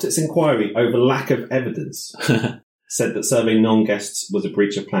which dropped its inquiry over lack of evidence said that serving non-guests was a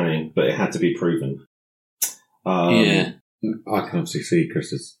breach of planning, but it had to be proven. Yeah. I can obviously see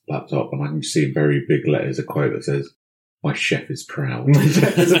Chris's laptop and I can see in very big letters a quote that says, "My chef is proud."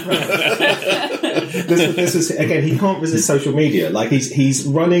 This is again. He can't resist social media. Like he's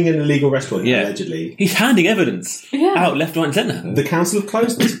running an illegal restaurant allegedly. He's handing evidence out left, right, and centre. The council have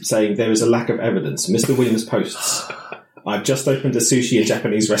closed this, saying there is a lack of evidence. Mr. Williams posts, "I've just opened a sushi and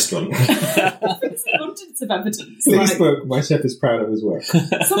Japanese restaurant. It's abundance of evidence. Please Like, book. My chef is proud of his work."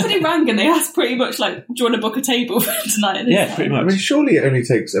 somebody rang and they asked pretty much like, do you want to book a table for tonight? Yeah, pretty I much. mean, surely it only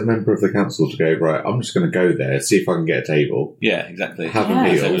takes a member of the council to go, right, I'm just going to go there, see if I can get a table, Yeah, exactly. have Yeah.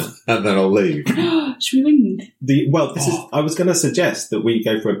 a meal, and then I'll leave. Should we ring? This is. I was going to suggest that we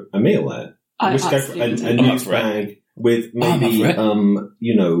go for a meal there. I We should go for a absolutely I'm up news for it. bag with I'm maybe up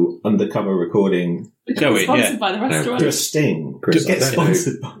for undercover recording. Shall we? Sponsored Yeah. by the Do a restaurant. sting. Chris, to get I don't know.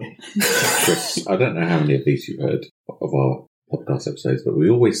 sponsored by. Chris, I don't know how many of these you've heard of our podcast episodes, but we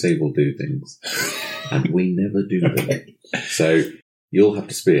always say we'll do things, and we never do them. So you'll have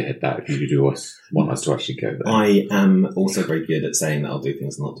to spearhead that if you want us to actually go there. I am also very good at saying that I'll do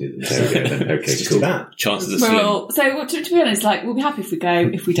things and not do them. There we go then. Okay, Let's just cool. do that. Chances are slim. Well, so to be honest, like we'll be happy if we go.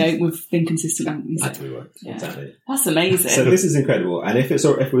 If we don't, we've been consistent. Haven't we? That we won't. Yeah. Exactly. That's amazing. So this is incredible. And if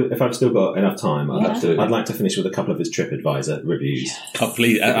I've still got enough time, Yeah. I'd like to finish with a couple of his TripAdvisor reviews Oh,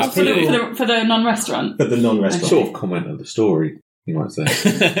 please. for Absolutely. for the non-restaurant. for the non-restaurant. Sort of comment on the story, you might say.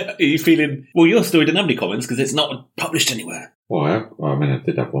 Are you feeling... Well, your story didn't have any comments because it's not published anywhere. Well, I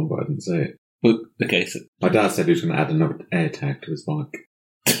did have one, but I didn't say it. Well, okay, so... My dad said he was going to add another air tag to his bike.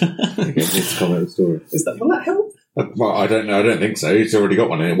 Again, it's a comment on the story. Will that help? Well, I don't know. I don't think so. He's already got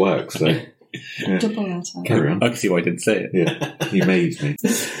one and it works. So Double airtime. carry on. I can see why I didn't say it. Yeah, you made me.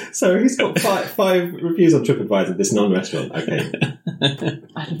 So he's got five reviews on TripAdvisor. This non-restaurant. Okay. I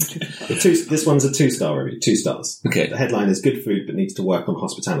don't know. This one's a 2-star review. 2 stars. Okay. The headline is "Good food, but needs to work on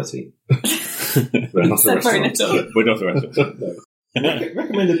hospitality." We're not a So very restaurant. little. We're not a restaurant.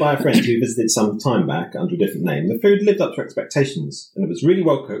 Recommended by a friend who visited some time back under a different name, the food lived up to expectations, and it was really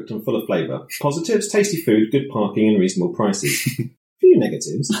well cooked and full of flavour. Positives, tasty food, good parking and reasonable prices. Few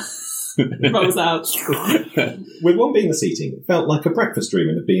negatives. Rolls out. With one being the seating, it felt like a breakfast room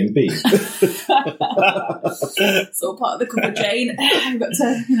in a B&B. It's all part of the cover, Jane. I've got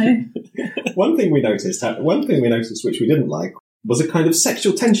to, One thing we noticed, which we didn't like, was a kind of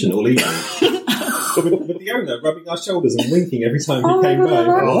sexual tension all evening. with the owner rubbing our shoulders and winking every time he came by.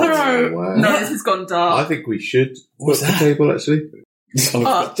 Wow. No, this has gone dark. I think we should book the table, actually. James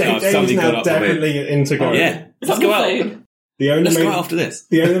now definitely into going. Yeah, let's go out. The owner Let's made, go out after this.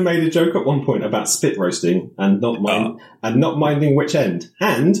 The owner made a joke at one point about spit roasting and not minding which end,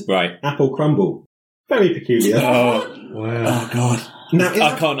 and Right. apple crumble. Very peculiar. Oh, Wow. God. Now,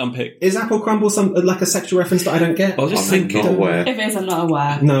 I can't unpick. is apple crumble like a sexual reference that I don't get? I was just I'm thinking. not aware. If it is, I'm not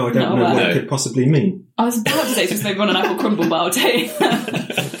aware. No, I don't Not know what aware. it could possibly mean. I was about to say it's just maybe on an apple crumble, but I'll take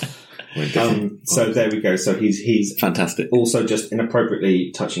So there we go. So he's Fantastic. also just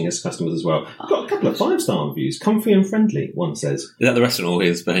inappropriately touching his customers as well. Got a couple of 5-star reviews. Comfy and friendly, one says. Is that the restaurant or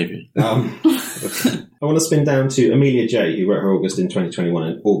his behaviour? I want to spin down to Amelia J, who wrote her August in 2021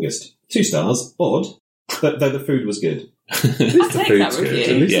 in August. 2 stars. Odd, though the food was good. I'll take that Good. At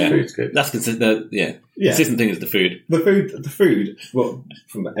review. least Yeah. the food's good. That's consistent. Yeah. Yeah. Consistent thing is the food. The food, well,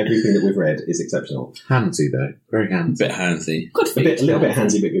 from everything that we've read, is exceptional. Handsy, though. Very A handsy. bit handsy. Good food. A little bit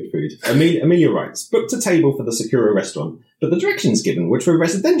handsy, but good food. Amelia writes, booked a table for the Sakura restaurant, but the directions given were to a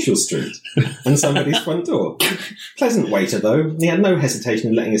residential street and somebody's front door. Pleasant waiter, though. He had no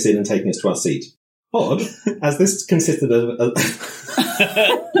hesitation in letting us in and taking us to our seat. Odd, as this consisted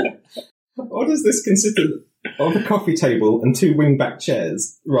of a coffee table and 2 wing-back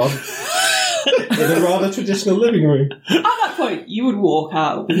chairs, rather in a rather traditional living room. At that point, you would walk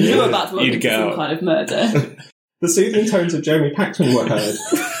out. You were about to walk You'd into get some out. kind of murder. The soothing tones of Jeremy Paxman were heard,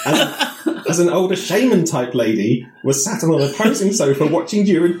 as an older shaman-type lady was sat on an opposing sofa watching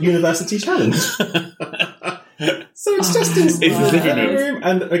University Challenge. So it's just in It's the living room. room,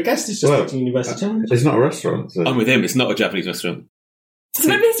 and a guest is just Well, watching University Challenge. It's not a restaurant. So. I'm with him. It's not a Japanese restaurant. So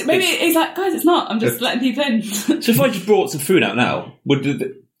maybe he's like, guys, it's not. I'm just letting people in. So if I just brought some food out now,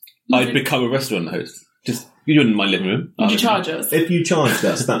 I'd become a restaurant host? Just you wouldn't in my living room. Would you charge us? If you charged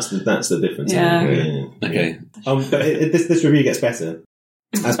us, that's the difference. Yeah. Okay. But this review gets better.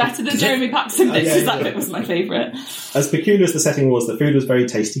 It's better than Jeremy Paxton. Yeah, Because yeah. that bit was my favourite. As peculiar as the setting was, the food was very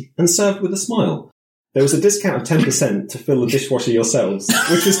tasty and served with a smile. There was a discount of 10% to fill the dishwasher yourselves,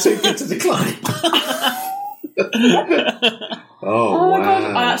 which was too good to decline. Oh my wow. god,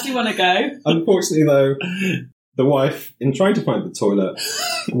 I actually want to go. Unfortunately, though, the wife, in trying to find the toilet,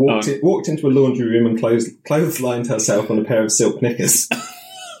 walked into a laundry room and clotheslined herself on a pair of silk knickers.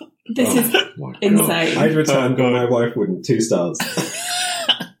 This is My God. insane. I'd returned, but my wife wouldn't. 2 stars.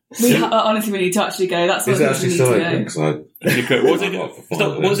 Honestly, we need to actually go. That's what Is it actually we need still to open? go. 'Cause I- What was it?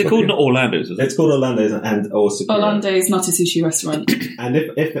 What was it called? Not Orlando's, was it? It's called Orlando's or Sakura. Orlando's not a sushi restaurant. And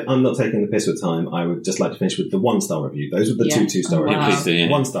if I'm not taking the piss with time, I would just like to finish with the 1-star review. Those were the Yeah. 2-star Oh, wow. reviews. Please do, yeah.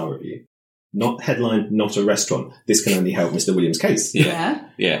 1-star review. Not headline, not a restaurant. This can only help Mr. Williams' case. Yeah.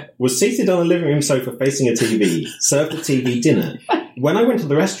 Yeah. Was seated on a living room sofa facing a TV, served a TV dinner. When I went to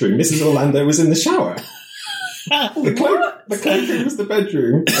the restroom, Mrs. Orlando was in the shower. The cloakroom was the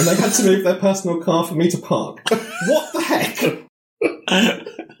bedroom, and they had to move their personal car for me to park. What the heck?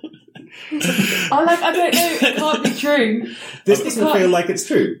 I don't know. It can't be true. This doesn't feel like it's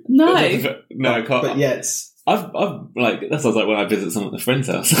true. No. No, I can't. But yet... I've like that sounds like when I visit someone at a friend's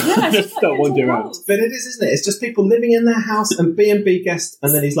house. Yeah, Just start wandering around. But it is, isn't it? It's just people living in their house and B&B guests,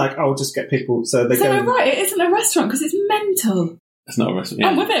 and then he's like, "Oh, just get people." So they So go. we're right. It isn't a restaurant because it's mental. It's not a restaurant.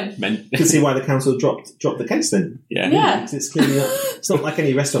 I'm with him. You can see why the council dropped the case then. Yeah. Yeah. Because it's clearly not. It's not like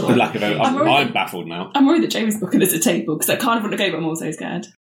any restaurant. The lack of I'm worried. I'm baffled now. I'm worried that Jamie's booking us a table because I can't want to go, but I'm also scared.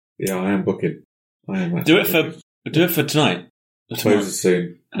 Yeah, I am booking. I am. Do it for tonight. Or tomorrow. Closes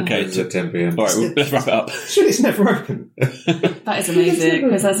soon. Okay. It's at 10 p.m. All right. Let's wrap it up. Sure, it's never open. That is amazing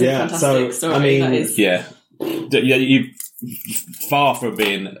because that's a Yeah, fantastic so, story. I mean, that is. Yeah. Yeah. You far from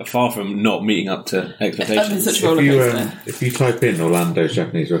not meeting up to That's expectations. such a roller coaster. If you type in Orlando's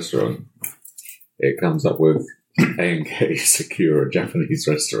Japanese restaurant, it comes up with A&K Sakura Japanese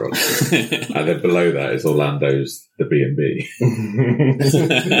restaurant, and then below that is Orlando's the B&B.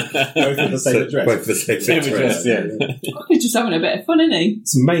 Both with the same address. Both the same address. Yeah. He's just having a bit of fun, isn't he?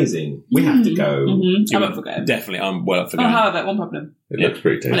 It's amazing. We have to go. Mm-hmm. I'm up for going. Definitely, I'm well up for Oh, going. however, one problem. It looks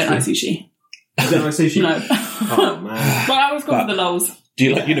pretty I don't like tasty. sushi. You don't like sushi? No. Oh, man. Well, I was going for the lols. Do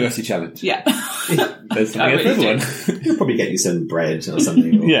you like University Challenge? Yeah. There's I something for really everyone. You'll probably get you some bread or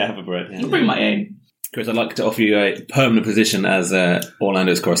something. Or Yeah, have a bread. I'll bring my own. Chris, I'd like to offer you a permanent position as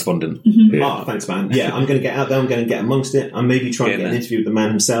Orlando's correspondent. Oh, thanks, man. Yeah, I'm going to get out there. I'm going to get amongst it. I'm maybe trying to get an interview with the man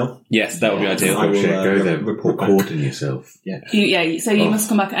himself. Yes, that would be ideal. I will Go there, report back. recording yourself. Yeah. So you must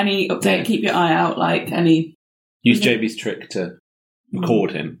come back. Any update? Keep your eye out. Like any. Use JB's trick to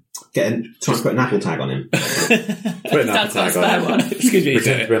record him. Try and put an Apple tag on him. Put an That's Apple tag got a on spare it. one. Excuse me.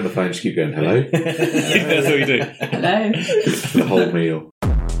 Pretend to be on the phone, just keep going, hello. That's what you do. Hello. The whole meal.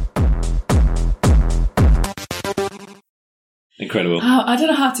 Incredible. Oh, I don't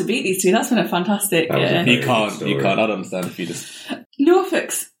know how to beat these two. That's been a fantastic. That was a You very can't. good story. You can't. I don't understand if you just.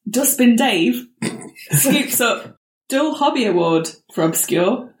 Norfolk's Dustbin Dave scoops up Dull Hobby Award for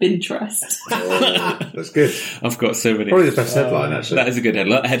obscure Pinterest. That's good. I've got so many. Probably the best headline, actually. That is a good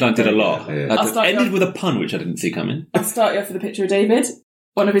headline. Headline did a lot. Yeah. That I'll start you ended off. with a pun, which I didn't see coming. I'll start you off with a picture of David,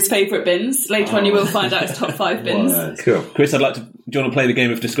 one of his favourite bins. Later on, you will find out his top 5 bins. Word. Cool. Chris, I'd like to. Do you want to play the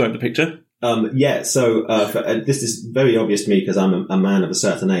game of describe the picture? This is very obvious to me because I'm a man of a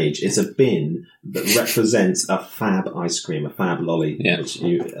certain age. It's a bin that represents a fab ice cream, a fab lolly. Yeah. Which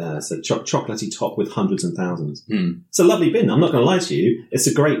it's a chocolatey top with hundreds and thousands. Hmm. It's a lovely bin. I'm not going to lie to you. It's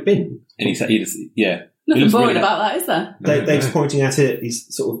a great bin. And he just, yeah. Nothing looks boring really- about that, is there? Dave's pointing at it. He's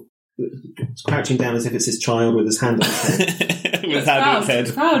sort of crouching down as if it's his child with his hand on his head. With his hand on his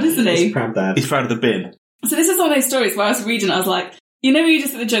head. Proud, isn't He's he? a proud dad. He's proud of the bin. So this is one of those stories where I was reading, I was like, you know, when you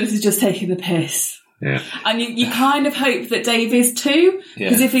just think the jokes is just taking the piss. Yeah. And you kind of hope that Dave is too,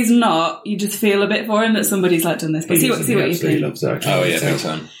 because Yeah. if he's not, you just feel a bit for him that somebody's like done this. But see what you absolutely think. loves that. Oh, yeah, big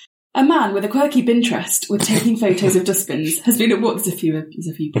time. A man with a quirky Pinterest with taking photos of dustbins has been awarded. There's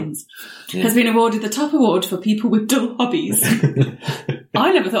a few bins. Yeah. Has been awarded the top award for people with dull hobbies.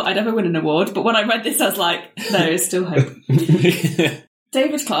 I never thought I'd ever win an award, but when I read this, I was like, there is still hope.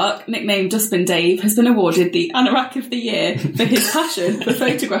 David Clark, nicknamed Dustbin Dave, has been awarded the Anorak of the Year for his passion for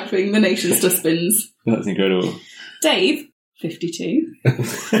photographing the nation's dustbins. That's incredible. Dave, 52,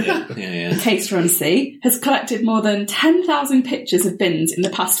 Yeah. Case Run C, has collected more than 10,000 pictures of bins in the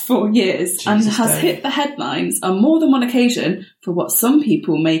past 4 years and Jesus, has Dave. hit the headlines on more than one occasion for what some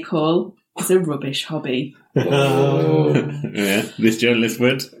people may call is a rubbish hobby. Yeah. This journalist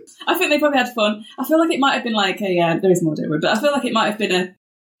would. I think they probably had fun. I feel like it might have been like there is more to it, but I feel like it might have been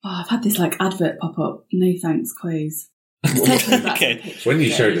I've had this like advert pop up. No thanks, Quays. Okay. When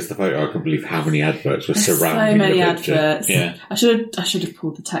you showed us the photo, I couldn't believe how many adverts were surrounding So many the picture. adverts. Yeah. I should have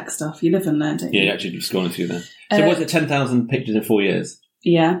pulled the text off. You live and learn, don't you? Yeah, actually, just scrolling through there. So what's it, 10,000 pictures in 4 years?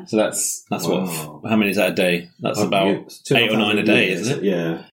 Yeah. So that's Wow. what, how many is that a day? That's about 8 or 9 a day, isn't it?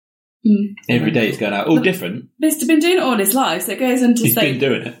 Yeah. Mm. Every day it's going out. All different. But he's been doing it all his life, so it goes on to He's say... been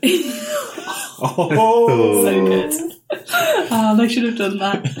doing it. Oh, So good. Oh, they should have done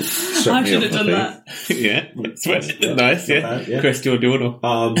that. Struck I me should off have my done feet. that. Yeah. Nice, yeah. bad, yeah. Chris, do you want to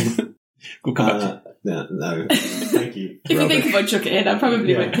do one? We'll come back. No. Thank you. If you think about chuck it in, I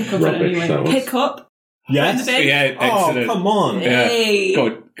probably won't pick up on it Rubbish, anyway. that was. Pick up. Yes. Put in the bin. Yeah, Oh, excellent. come on. Yeah. Hey.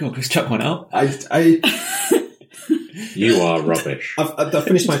 Go on, Chris, chuck one out. You are rubbish. I've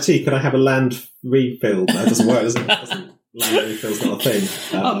finished my tea. Could I have a land refill? That doesn't work, does it? Land refill's not a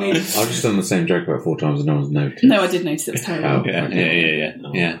thing. I mean, I've just done the same joke about 4 times and no one's noticed. no, I did notice it was terrible.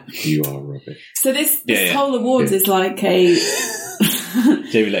 Oh. Yeah. You are rubbish. So this Yeah. whole awards is like a...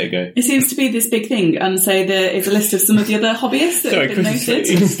 Jamie, let it go. It seems to be this big thing, and so there is a list of some of the other hobbyists that Sorry, have been Chris, noted.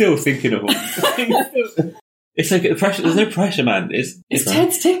 he's still thinking of one. It's like the pressure. There's no pressure, man. It's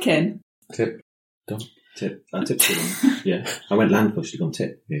Ted's ticking. Tip. Tip. I tipped it on. Yeah. I went land push, you've gone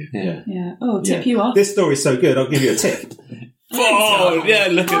tip. Yeah. Yeah. Oh, tip Yeah. you off. This story's so good, I'll give you a tip. Oh, yeah,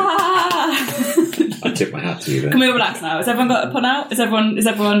 look at. Ah! I tip my hat to you then. Can we relax now? Has everyone got a pun out? Is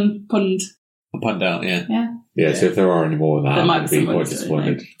everyone punned? Punned out, yeah. Yeah, so if there are any more of that, There I'm might going be to be someone quite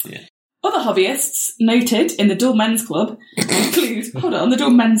doing disappointed. Other hobbyists noted in the Dull Men's Club include, the Dull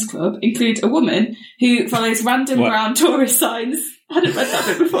Men's Club include a woman who follows random What? brown tourist signs. I hadn't read that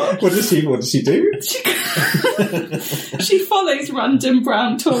bit before. What does she do? She follows random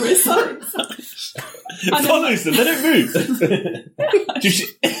brown tourist signs. Follows them, they don't move. She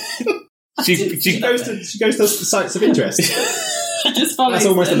She goes to sites of interest. She just follows That's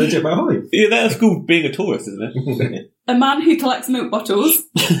almost a them. legit hobby. yeah, that's called being a tourist, isn't it? A man who collects milk bottles.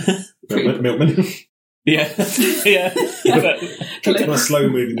 Milkman. Yeah. On a slow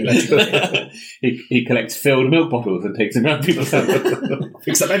moving electric. he collects filled milk bottles and takes them around people's houses.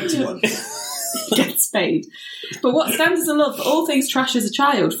 Fix up empty one. Gets paid. But what stands as a love for all things trash as a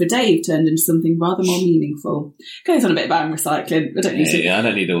child for Dave turned into something rather more meaningful. Goes on a bit about recycling. I don't need to. Yeah, I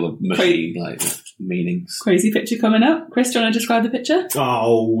don't need all the mushy, like, meanings. Crazy picture coming up. Chris, do you want to describe the picture?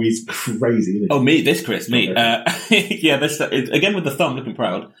 Oh, he's crazy, isn't he? Oh, me, this Chris, me. Okay. Yeah, this, again with the thumb looking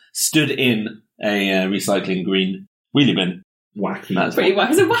proud, stood in a recycling green wheelie bin. Wacky. That's Pretty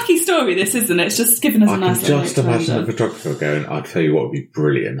wacky. It's a wacky story, this, isn't it? It's just giving us a I nice can just little imagine a closure. photographer going, I'll tell you what would be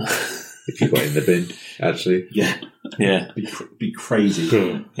brilliant if you got in the bin, actually. Yeah, Yeah. be crazy.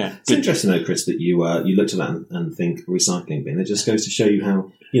 Yeah. It's interesting though, Chris, that you looked at that and think recycling bin. It just goes to show you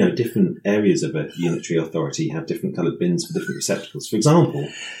how, different areas of a unitary authority have different coloured bins for different receptacles. For example,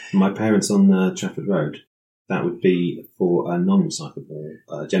 my parents on Trafford Road, that would be for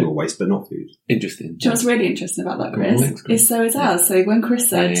non-recyclable general waste, but not food. Interesting. Do you know what's really interesting about that, Chris? Thanks, Chris. Is so is ours. So when Chris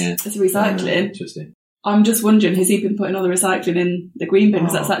said Yeah. it's recycling, Interesting. I'm just wondering, has he been putting all the recycling in the green bin?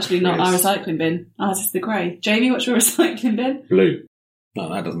 Because that's actually not our Chris. recycling bin. Ours is the grey. Jamie, what's your recycling bin? Blue. No,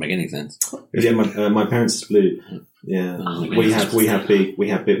 that doesn't make any sense. Yeah, my parents is blue. Yeah, Oh, we have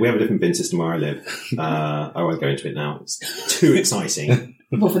a different bin system where I live. I won't go into it now. It's too exciting.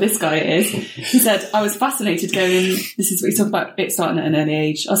 Well, for this guy, it is. He said, I was fascinated going, this is what he talked about, it starting at an early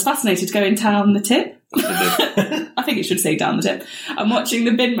age. I was fascinated going down the tip. I think it should say down the tip. I'm watching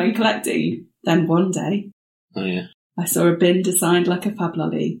the bin men collecting. Then one day, Oh, yeah. I saw a bin designed like a fab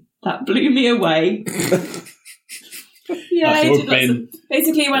lolly. That blew me away. Yeah, I he saw a did lots bin.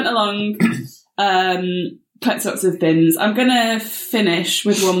 basically went along, collected lots of bins. I'm going to finish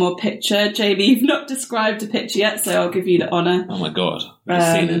with one more picture. Jamie, you've not described a picture yet, so I'll give you the honour. Oh, my God.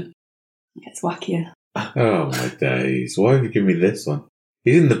 I've seen it. It gets wackier. Oh my days. Why have you given me this one?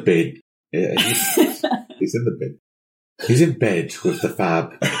 He's in the bin. Yeah, he's in the bin. He's in bed with the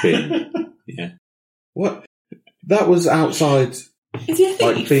fab bin. Yeah. What? That was outside, Is he a thief?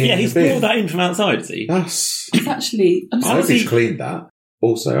 like being Yeah, in he's the bin. brought that in from outside, is he? That's... It's actually... I'm I hope sorry. he's cleaned that.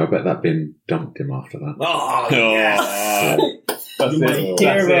 Also, I bet that bin dumped him after that. Oh, That's You're my it.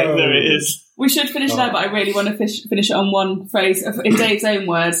 That's hero. it. There it is. We should finish now, but I really want to finish it on one phrase in Dave's own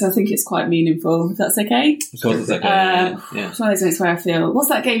words. I think it's quite meaningful, if that's okay. Of course, it's okay. Yeah. It's one of those moments where I feel, what's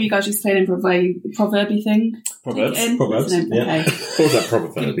that game you guys used to play in proverby thing? Proverbs. Take it in? Proverbs, What's the name? yeah. Okay. What was that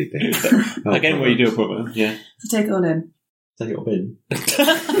probability thing? A game where you do a proverb. Yeah. So take it all in. take it up in.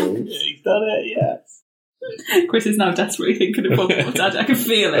 He's done it, yes. Chris is now desperately thinking of one more dad. I can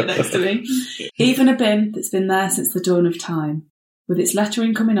feel it next to me. Even a bin that's been there since the dawn of time, with its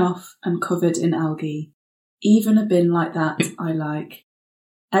lettering coming off and covered in algae. Even a bin like that I like.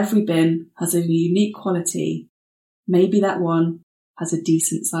 Every bin has a unique quality. Maybe that one has a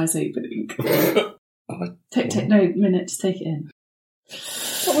decent size opening. Take no minute to take it in.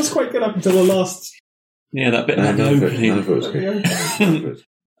 That was quite good up until the last. Yeah, that bit. No, that none of opening. it was good. None of it.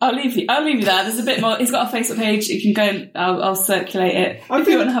 I'll leave you there. There's a bit more. He's got a Facebook page. You can go and I'll circulate it I if think-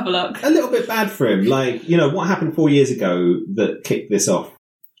 you want to have a look. A little bit bad for him. Like, what happened 4 years ago that kicked this off?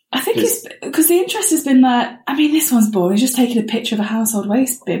 I think it's because the interest has been there. I mean, this one's boring. He's just taking a picture of a household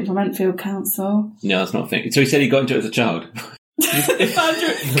waste bin from Enfield Council. No, that's not a thing. So he said he got into it as a child. The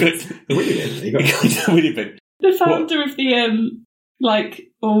founder, Good. Really did. He got- He got into it really big. the founder of the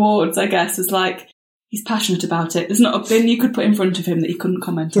awards, I guess, was like, he's passionate about it. There's not a bin you could put in front of him that he couldn't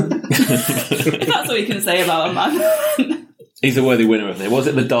comment on. If that's all you can say about a man. He's a worthy winner of it. Was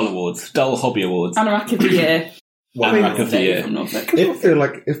it the Dull Awards? Dull Hobby Awards? Anorak of the year. Anorak of the Dave year. from Norfolk. I feel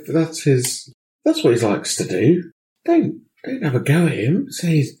like if that's what he likes to do. Don't have a go at him. Say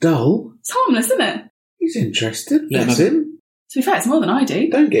he's dull. It's harmless, isn't it? He's interested. Yeah, Bless no. him. To be fair, it's more than I do.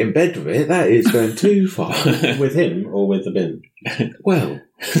 Don't get in bed with it. That is going too far. with him or with the bin? Well,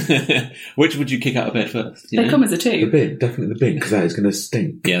 Which would you kick out of bed first? They come as a the two. bin, definitely the bin, because that is going to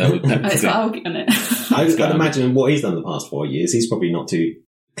stink. Yeah, that would. That And would it's got algae on it. I'd imagine what he's done the past 4 years, he's probably not too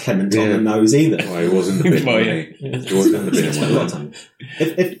clement on Yeah. the nose either. Well, he was in the bin. Well, wasn't he? He was in the bin. Spent a lot of time.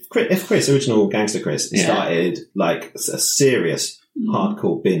 If Chris, original Gangster Chris, Yeah. started like a serious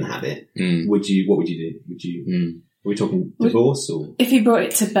hardcore bin habit, Mm. what would you do? Would you? Mm. Are we talking divorce or? If he brought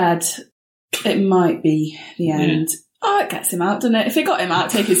it to bed, it might be the end. Oh, it gets him out, doesn't it? If it got him out,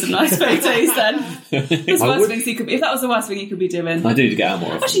 taking some nice photos, then there's I worse would- things he could be. If that was the worst thing he could be doing. I do need to get out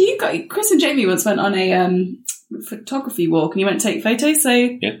more often. Actually, Chris and Jamie once went on a photography walk, and you went to take photos. So,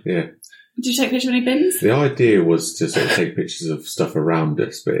 Yeah. did you take pictures of any bins? The idea was to sort of take pictures of stuff around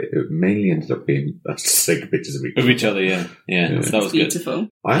us, but it mainly ended up being us just taking pictures of each Of other. each other, yeah. Yeah, Yeah. so that was good. Beautiful.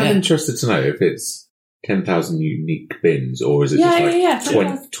 I am Yeah. interested to know if it's 10,000 unique bins, or is it Yeah, just like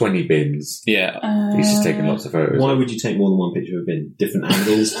yeah, 20 bins? Yeah. He's just taking lots of photos. Why would you take more than one picture of a bin? Different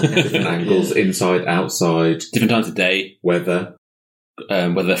angles, Different angles, inside, outside, Different times of day, weather.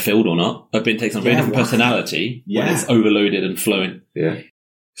 whether they're filled or not. A bin takes on a very Yeah, different wow. personality when Yeah. it's overloaded and flowing. Yeah.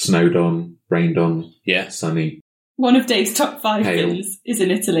 Snowed on, rained on, Yeah. sunny. One of Dave's top 5 Hail. bins is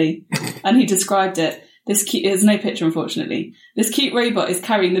in Italy, and he described it. There's no picture, unfortunately. This cute robot is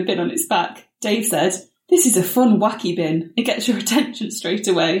carrying the bin on its back. Dave said, "This is a fun, wacky bin. It gets your attention straight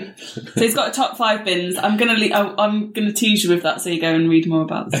away." So he's got a top 5 bins. I'm gonna tease you with that, so you go and read more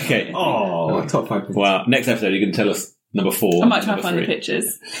about this. Okay. Oh, top 5. Well, next episode you can tell us number 4. I might try and number find the 3.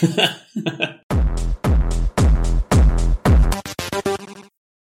 pictures.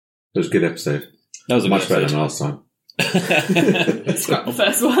 It was a good episode. That was a Much good better episode. than last time. Scrap the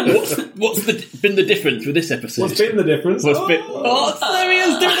first one. What's been the difference with this episode? What's been the difference? What's been? Oh, there he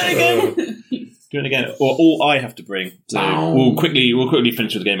is doing it again. Doing it again. Or all I have to bring. So Bow. we'll quickly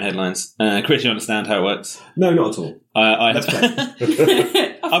finish with the game headlines. Chris, you understand how it works? No, not at all. I Let's have.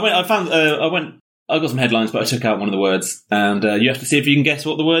 play. I got some headlines, but I took out one of the words, and you have to see if you can guess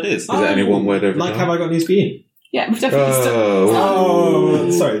what the word is. Is there only one word every Like, time? have I got news for you? Yeah, we've definitely Oh,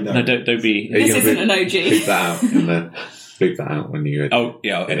 sorry, no. No, don't be. Are you This gonna isn't an OG. Bleep that out and then bleep that out when you. Oh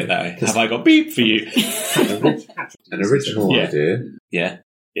yeah, I'll edit that. Have I got beep for you? An original Yeah. idea. Yeah.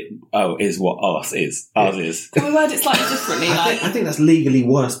 Is what ours is. Ours is. Can we word it slightly differently? Like, I think that's legally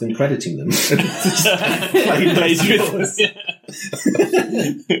worse than crediting them. Plagiarism.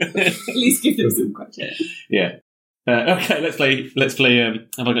 at least give them some credit. Yeah. Okay, let's play.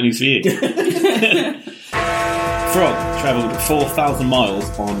 Have I got news for you? Frog travelled 4,000 miles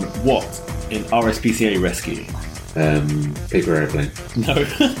on what in RSPCA rescue? Paper airplane. No.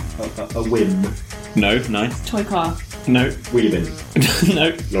 a whim. No. Nice. Toy car. No. Wheelie bin.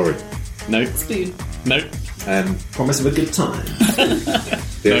 No. Lorry. No. Spoon. No. Promise of a good time.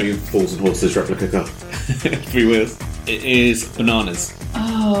 The only Balls and Horses replica car. 3 wheels. It is bananas.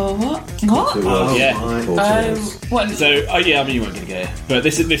 Oh, what? What? It was. Yeah. my- Balls and Horses. What? So, yeah, I mean, you weren't going to get it. But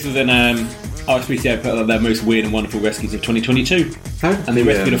this was an RSPCA put out their most weird and wonderful rescues of 2022. How And they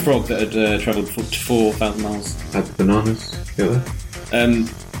rescued a frog that had travelled 4,000 miles. Had the bananas together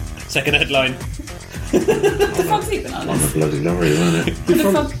Second headline. Do frogs eat on bananas? the bloody lorry, wasn't it? Would a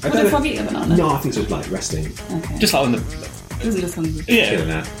Frog- frog, I would don't a know- frog eat a banana? No, I think it's just like resting. Okay. Just like on the... It wasn't just hungry. Yeah.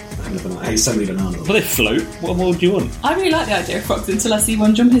 Chilling out. Having a banana. I ate so many bananas. Well, they float. What more do you want? I really like the idea of frogs until I see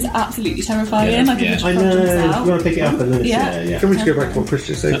one jump is absolutely terrifying. Yeah, I can yeah. just I frog know. jumps You out. want to pick it up and then it's, Yeah. yeah. Can we just go back to what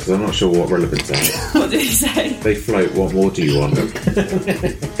Christian said? Because I'm not sure what relevance that has. What did he say? They float, what more do you want? Is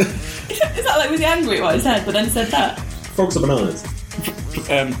that like, was he angry at what I said, but then said that? Frogs are bananas.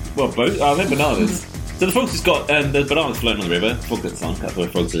 Well, both. Oh, they're bananas. So the frogs has got the bananas floating on the river. Frog gets on. That's where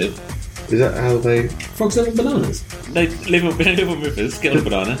frogs live. Is that how they... Frogs live on bananas. They live on rivers. Get on a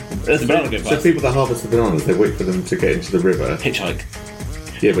banana. There's a banana going So past. people that harvest the bananas, they wait for them to get into the river. Hitchhike.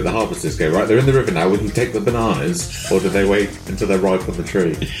 Yeah, but the harvesters go, right, they're in the river now, we can take the bananas, or do they wait until they're ripe on the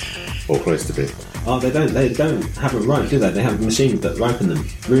tree? Or close to be. Oh, they don't have them ripe, do they? They have machines that ripen them,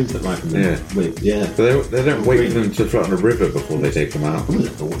 rooms that ripen them. Yeah. Yeah. So they don't wait for them to float on a river before they take them out. I wouldn't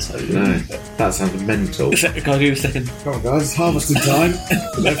have thought so. No, that sounds mental. Can I do a second? Come on guys, it's harvesting time.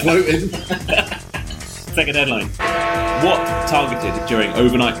 They're floating. Second headline. What targeted during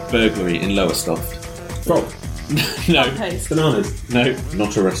overnight burglary in Lowestoft? Frog. No. Paste. Bananas. No.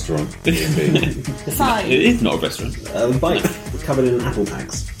 Not a restaurant. B&B. Sign. It is not a restaurant. Bike covered in apple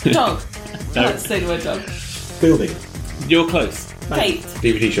packs. Dog. No. I like to say the word dog. Building. You're close. Gate.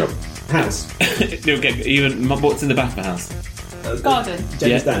 DVD shop. House. You'll get even what's in the back of the house. Garden.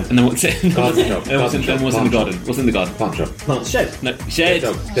 James Dan. And then what's in Garden shop. and what's in the garden? What's in the garden? Plant shop. Plant shed. No, shed.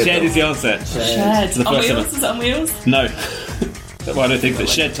 Dead dog. Dead Shed dog. is the answer. Shed. the On first wheels? one. Is it on wheels? No. Well, I don't think that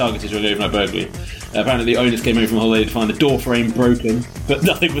shed targeted during the overnight burglary. Apparently, the owners came home from holiday to find the door frame broken, but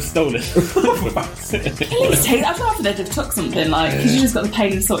nothing was stolen. Please take. I'd rather they'd have took something like because you just got the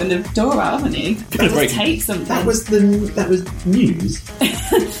pain of sorting the door out, haven't you? break- Just take something. That was news.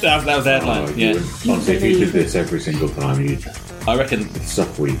 that was the headline. Oh, you Yeah, wouldn't- honestly, if you did this every single time, you'd I reckon.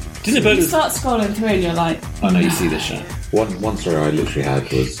 stuff we. Didn't the You burglars? start scrolling through and you're like, I know you see this show. One story I literally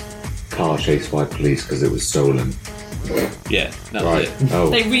had was car chased by police because it was stolen. Yeah, that was Right. it. Oh.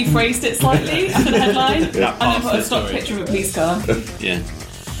 they rephrased it slightly after the headline, and then part put of a the stock story. picture of a police car. Yeah.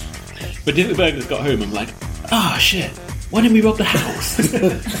 But didn't the burglars got home and like, shit, why didn't we rob the house?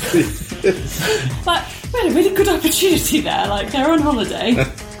 Like, we had a really good opportunity there. Like, they're on holiday,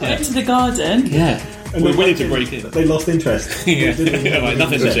 got into the garden. Yeah. We're willing to break in. They lost interest. Yeah, like,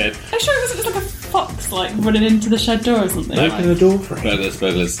 nothing's a shed. I'm sure it was like a fox, like running into the shed door or something. Open the door for it.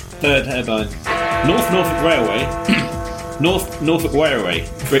 Burglars. Third headline. Norfolk Railway. Norfolk Railway.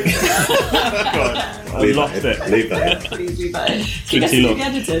 I Leave lost that in. it. Leave that in. Please do better. been You guys too do long. the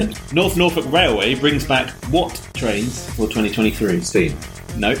editing. Norfolk Railway brings back what trains for 2023? Steam.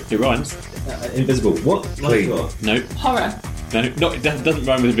 No, it rhymes. Invisible. What? Clean. What? No, Horror. no, it doesn't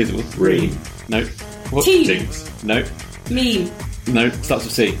rhyme with invisible. Green. No, What? Tea. Jinx. No. Mean. No. Starts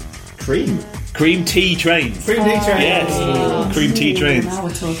with C. Cream. Cream tea trains. Cream tea train. Yes. Cream tea trains. Now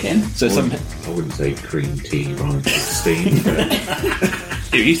we're talking. So some. I wouldn't say cream tea rhymes with steam.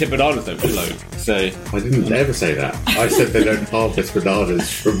 But You said bananas don't float. So. I didn't ever say that. I said they don't harvest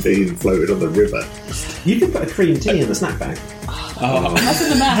bananas from being floated on the river. You could put a cream tea in the snack bag. Oh. That's in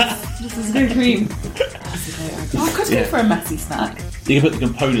the mess. This is no cream. I could go for a messy snack. You can put the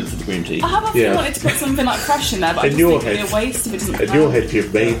components of the cream tea. I have often Yeah. wanted to put something like fresh in there, but I In just your think it'd be head- a waste if it doesn't In come your out. head,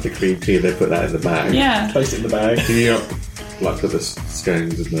 you've made the cream tea and then put that in the bag. Yeah. Place it in the bag. Can you not, like, put the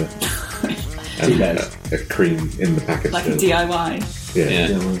scones and the Tea bag. a cream in the packet? Like a still? DIY. Yeah. Yeah.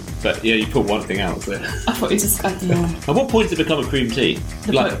 Yeah. But yeah, you put one thing out. So. I thought you just, I don't know. At what point does it become a cream tea?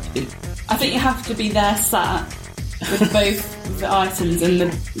 The Like, I think you have to be there sat with both the items and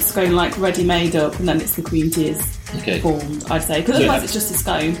the scone like ready made up, and then it's the cream tea is okay. formed, I'd say. Because So- otherwise it's just a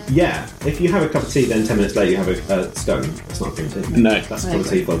scone. Yeah, if you have a cup of tea, then 10 minutes later you have a scone. It's not cream tea. No. That's a cup of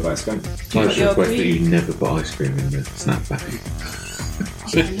tea followed by a scone. I But just you're request that green. you never put ice cream in the snack bag.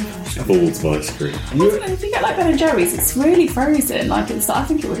 Balls of ice cream. I don't know, if you get like Ben and Jerry's, it's really frozen. Like I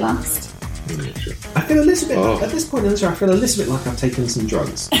think it would last. I feel a little bit, Oh. at this point in the show, I feel a little bit like I've taken some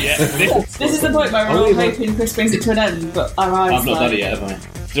drugs. Yeah. This is the point where we're all hoping Chris brings it to an end, but our eyes I've not like, done it yet, have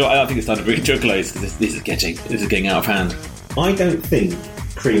I? So I think it's time to bring it to a close because this is getting out of hand. I don't think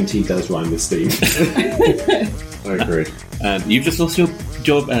cream tea does rhyme with steam. I agree. And you've just lost your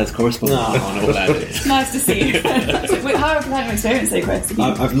job as correspondent on Orlando. It's nice to see you. Wait, how have you had an experience though, Chris? Have you-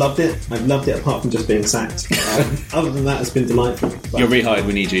 I've loved it. I've loved it apart from just being sacked. Other than that, it's been delightful. But You're rehired.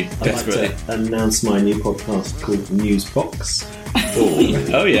 We need you I'd like desperately. to announce my new podcast called Newsbox.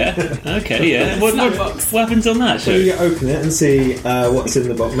 Oh yeah. Okay. Yeah. What happens on that So show? you open it and see what's in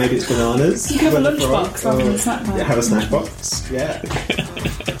the box. Maybe it's bananas. You can have a whether lunchbox from- rather than a snack bag. Yeah, have a snack box. Yeah.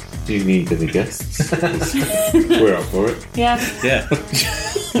 Do you need any guests? We're up for it. Yeah. Yeah.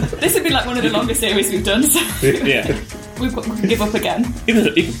 This would be like one of the longest series we've done, so Yeah. we can give up again. You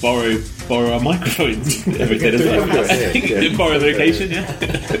can borrow our microphones and everything as well. Yeah. Borrow the location. Yeah.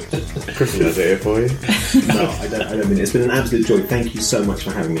 Chris will have it here for you. No, I don't mean it. It's been an absolute joy. Thank you so much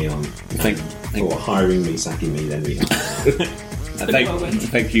for having me on. Or hiring me, sacking me, then me.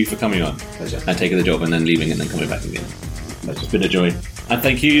 Thank you for coming on Pleasure. and taking the job and then leaving and then coming back again. It's been a joy. And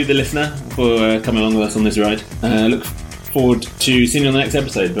thank you, the listener, for coming along with us on this ride. Look forward to seeing you on the next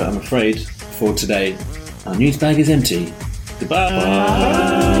episode, but I'm afraid for today, our news bag is empty. Goodbye.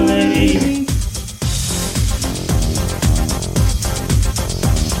 Bye.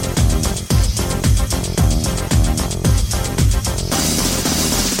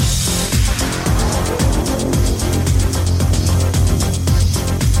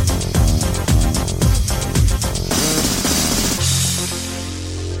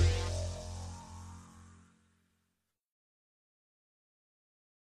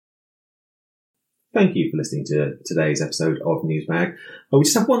 Thank you for listening to today's episode of Newsbag. We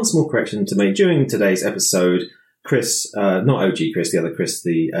just have one small correction to make. During today's episode, Chris, not OG Chris, the other Chris,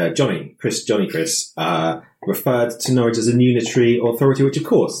 Johnny Chris, referred to Norwich as a unitary authority, which of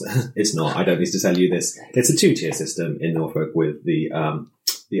course it's not. I don't need to tell you this. It's a two-tier system in Norfolk, with the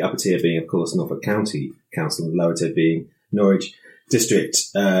upper tier being, of course, Norfolk County Council, and the lower tier being Norwich District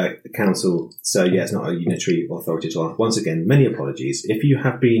Council. So yeah, it's not a unitary authority at all. Once again, many apologies. If you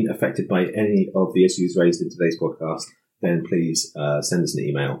have been affected by any of the issues raised in today's podcast, then please send us an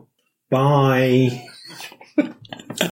email. Bye.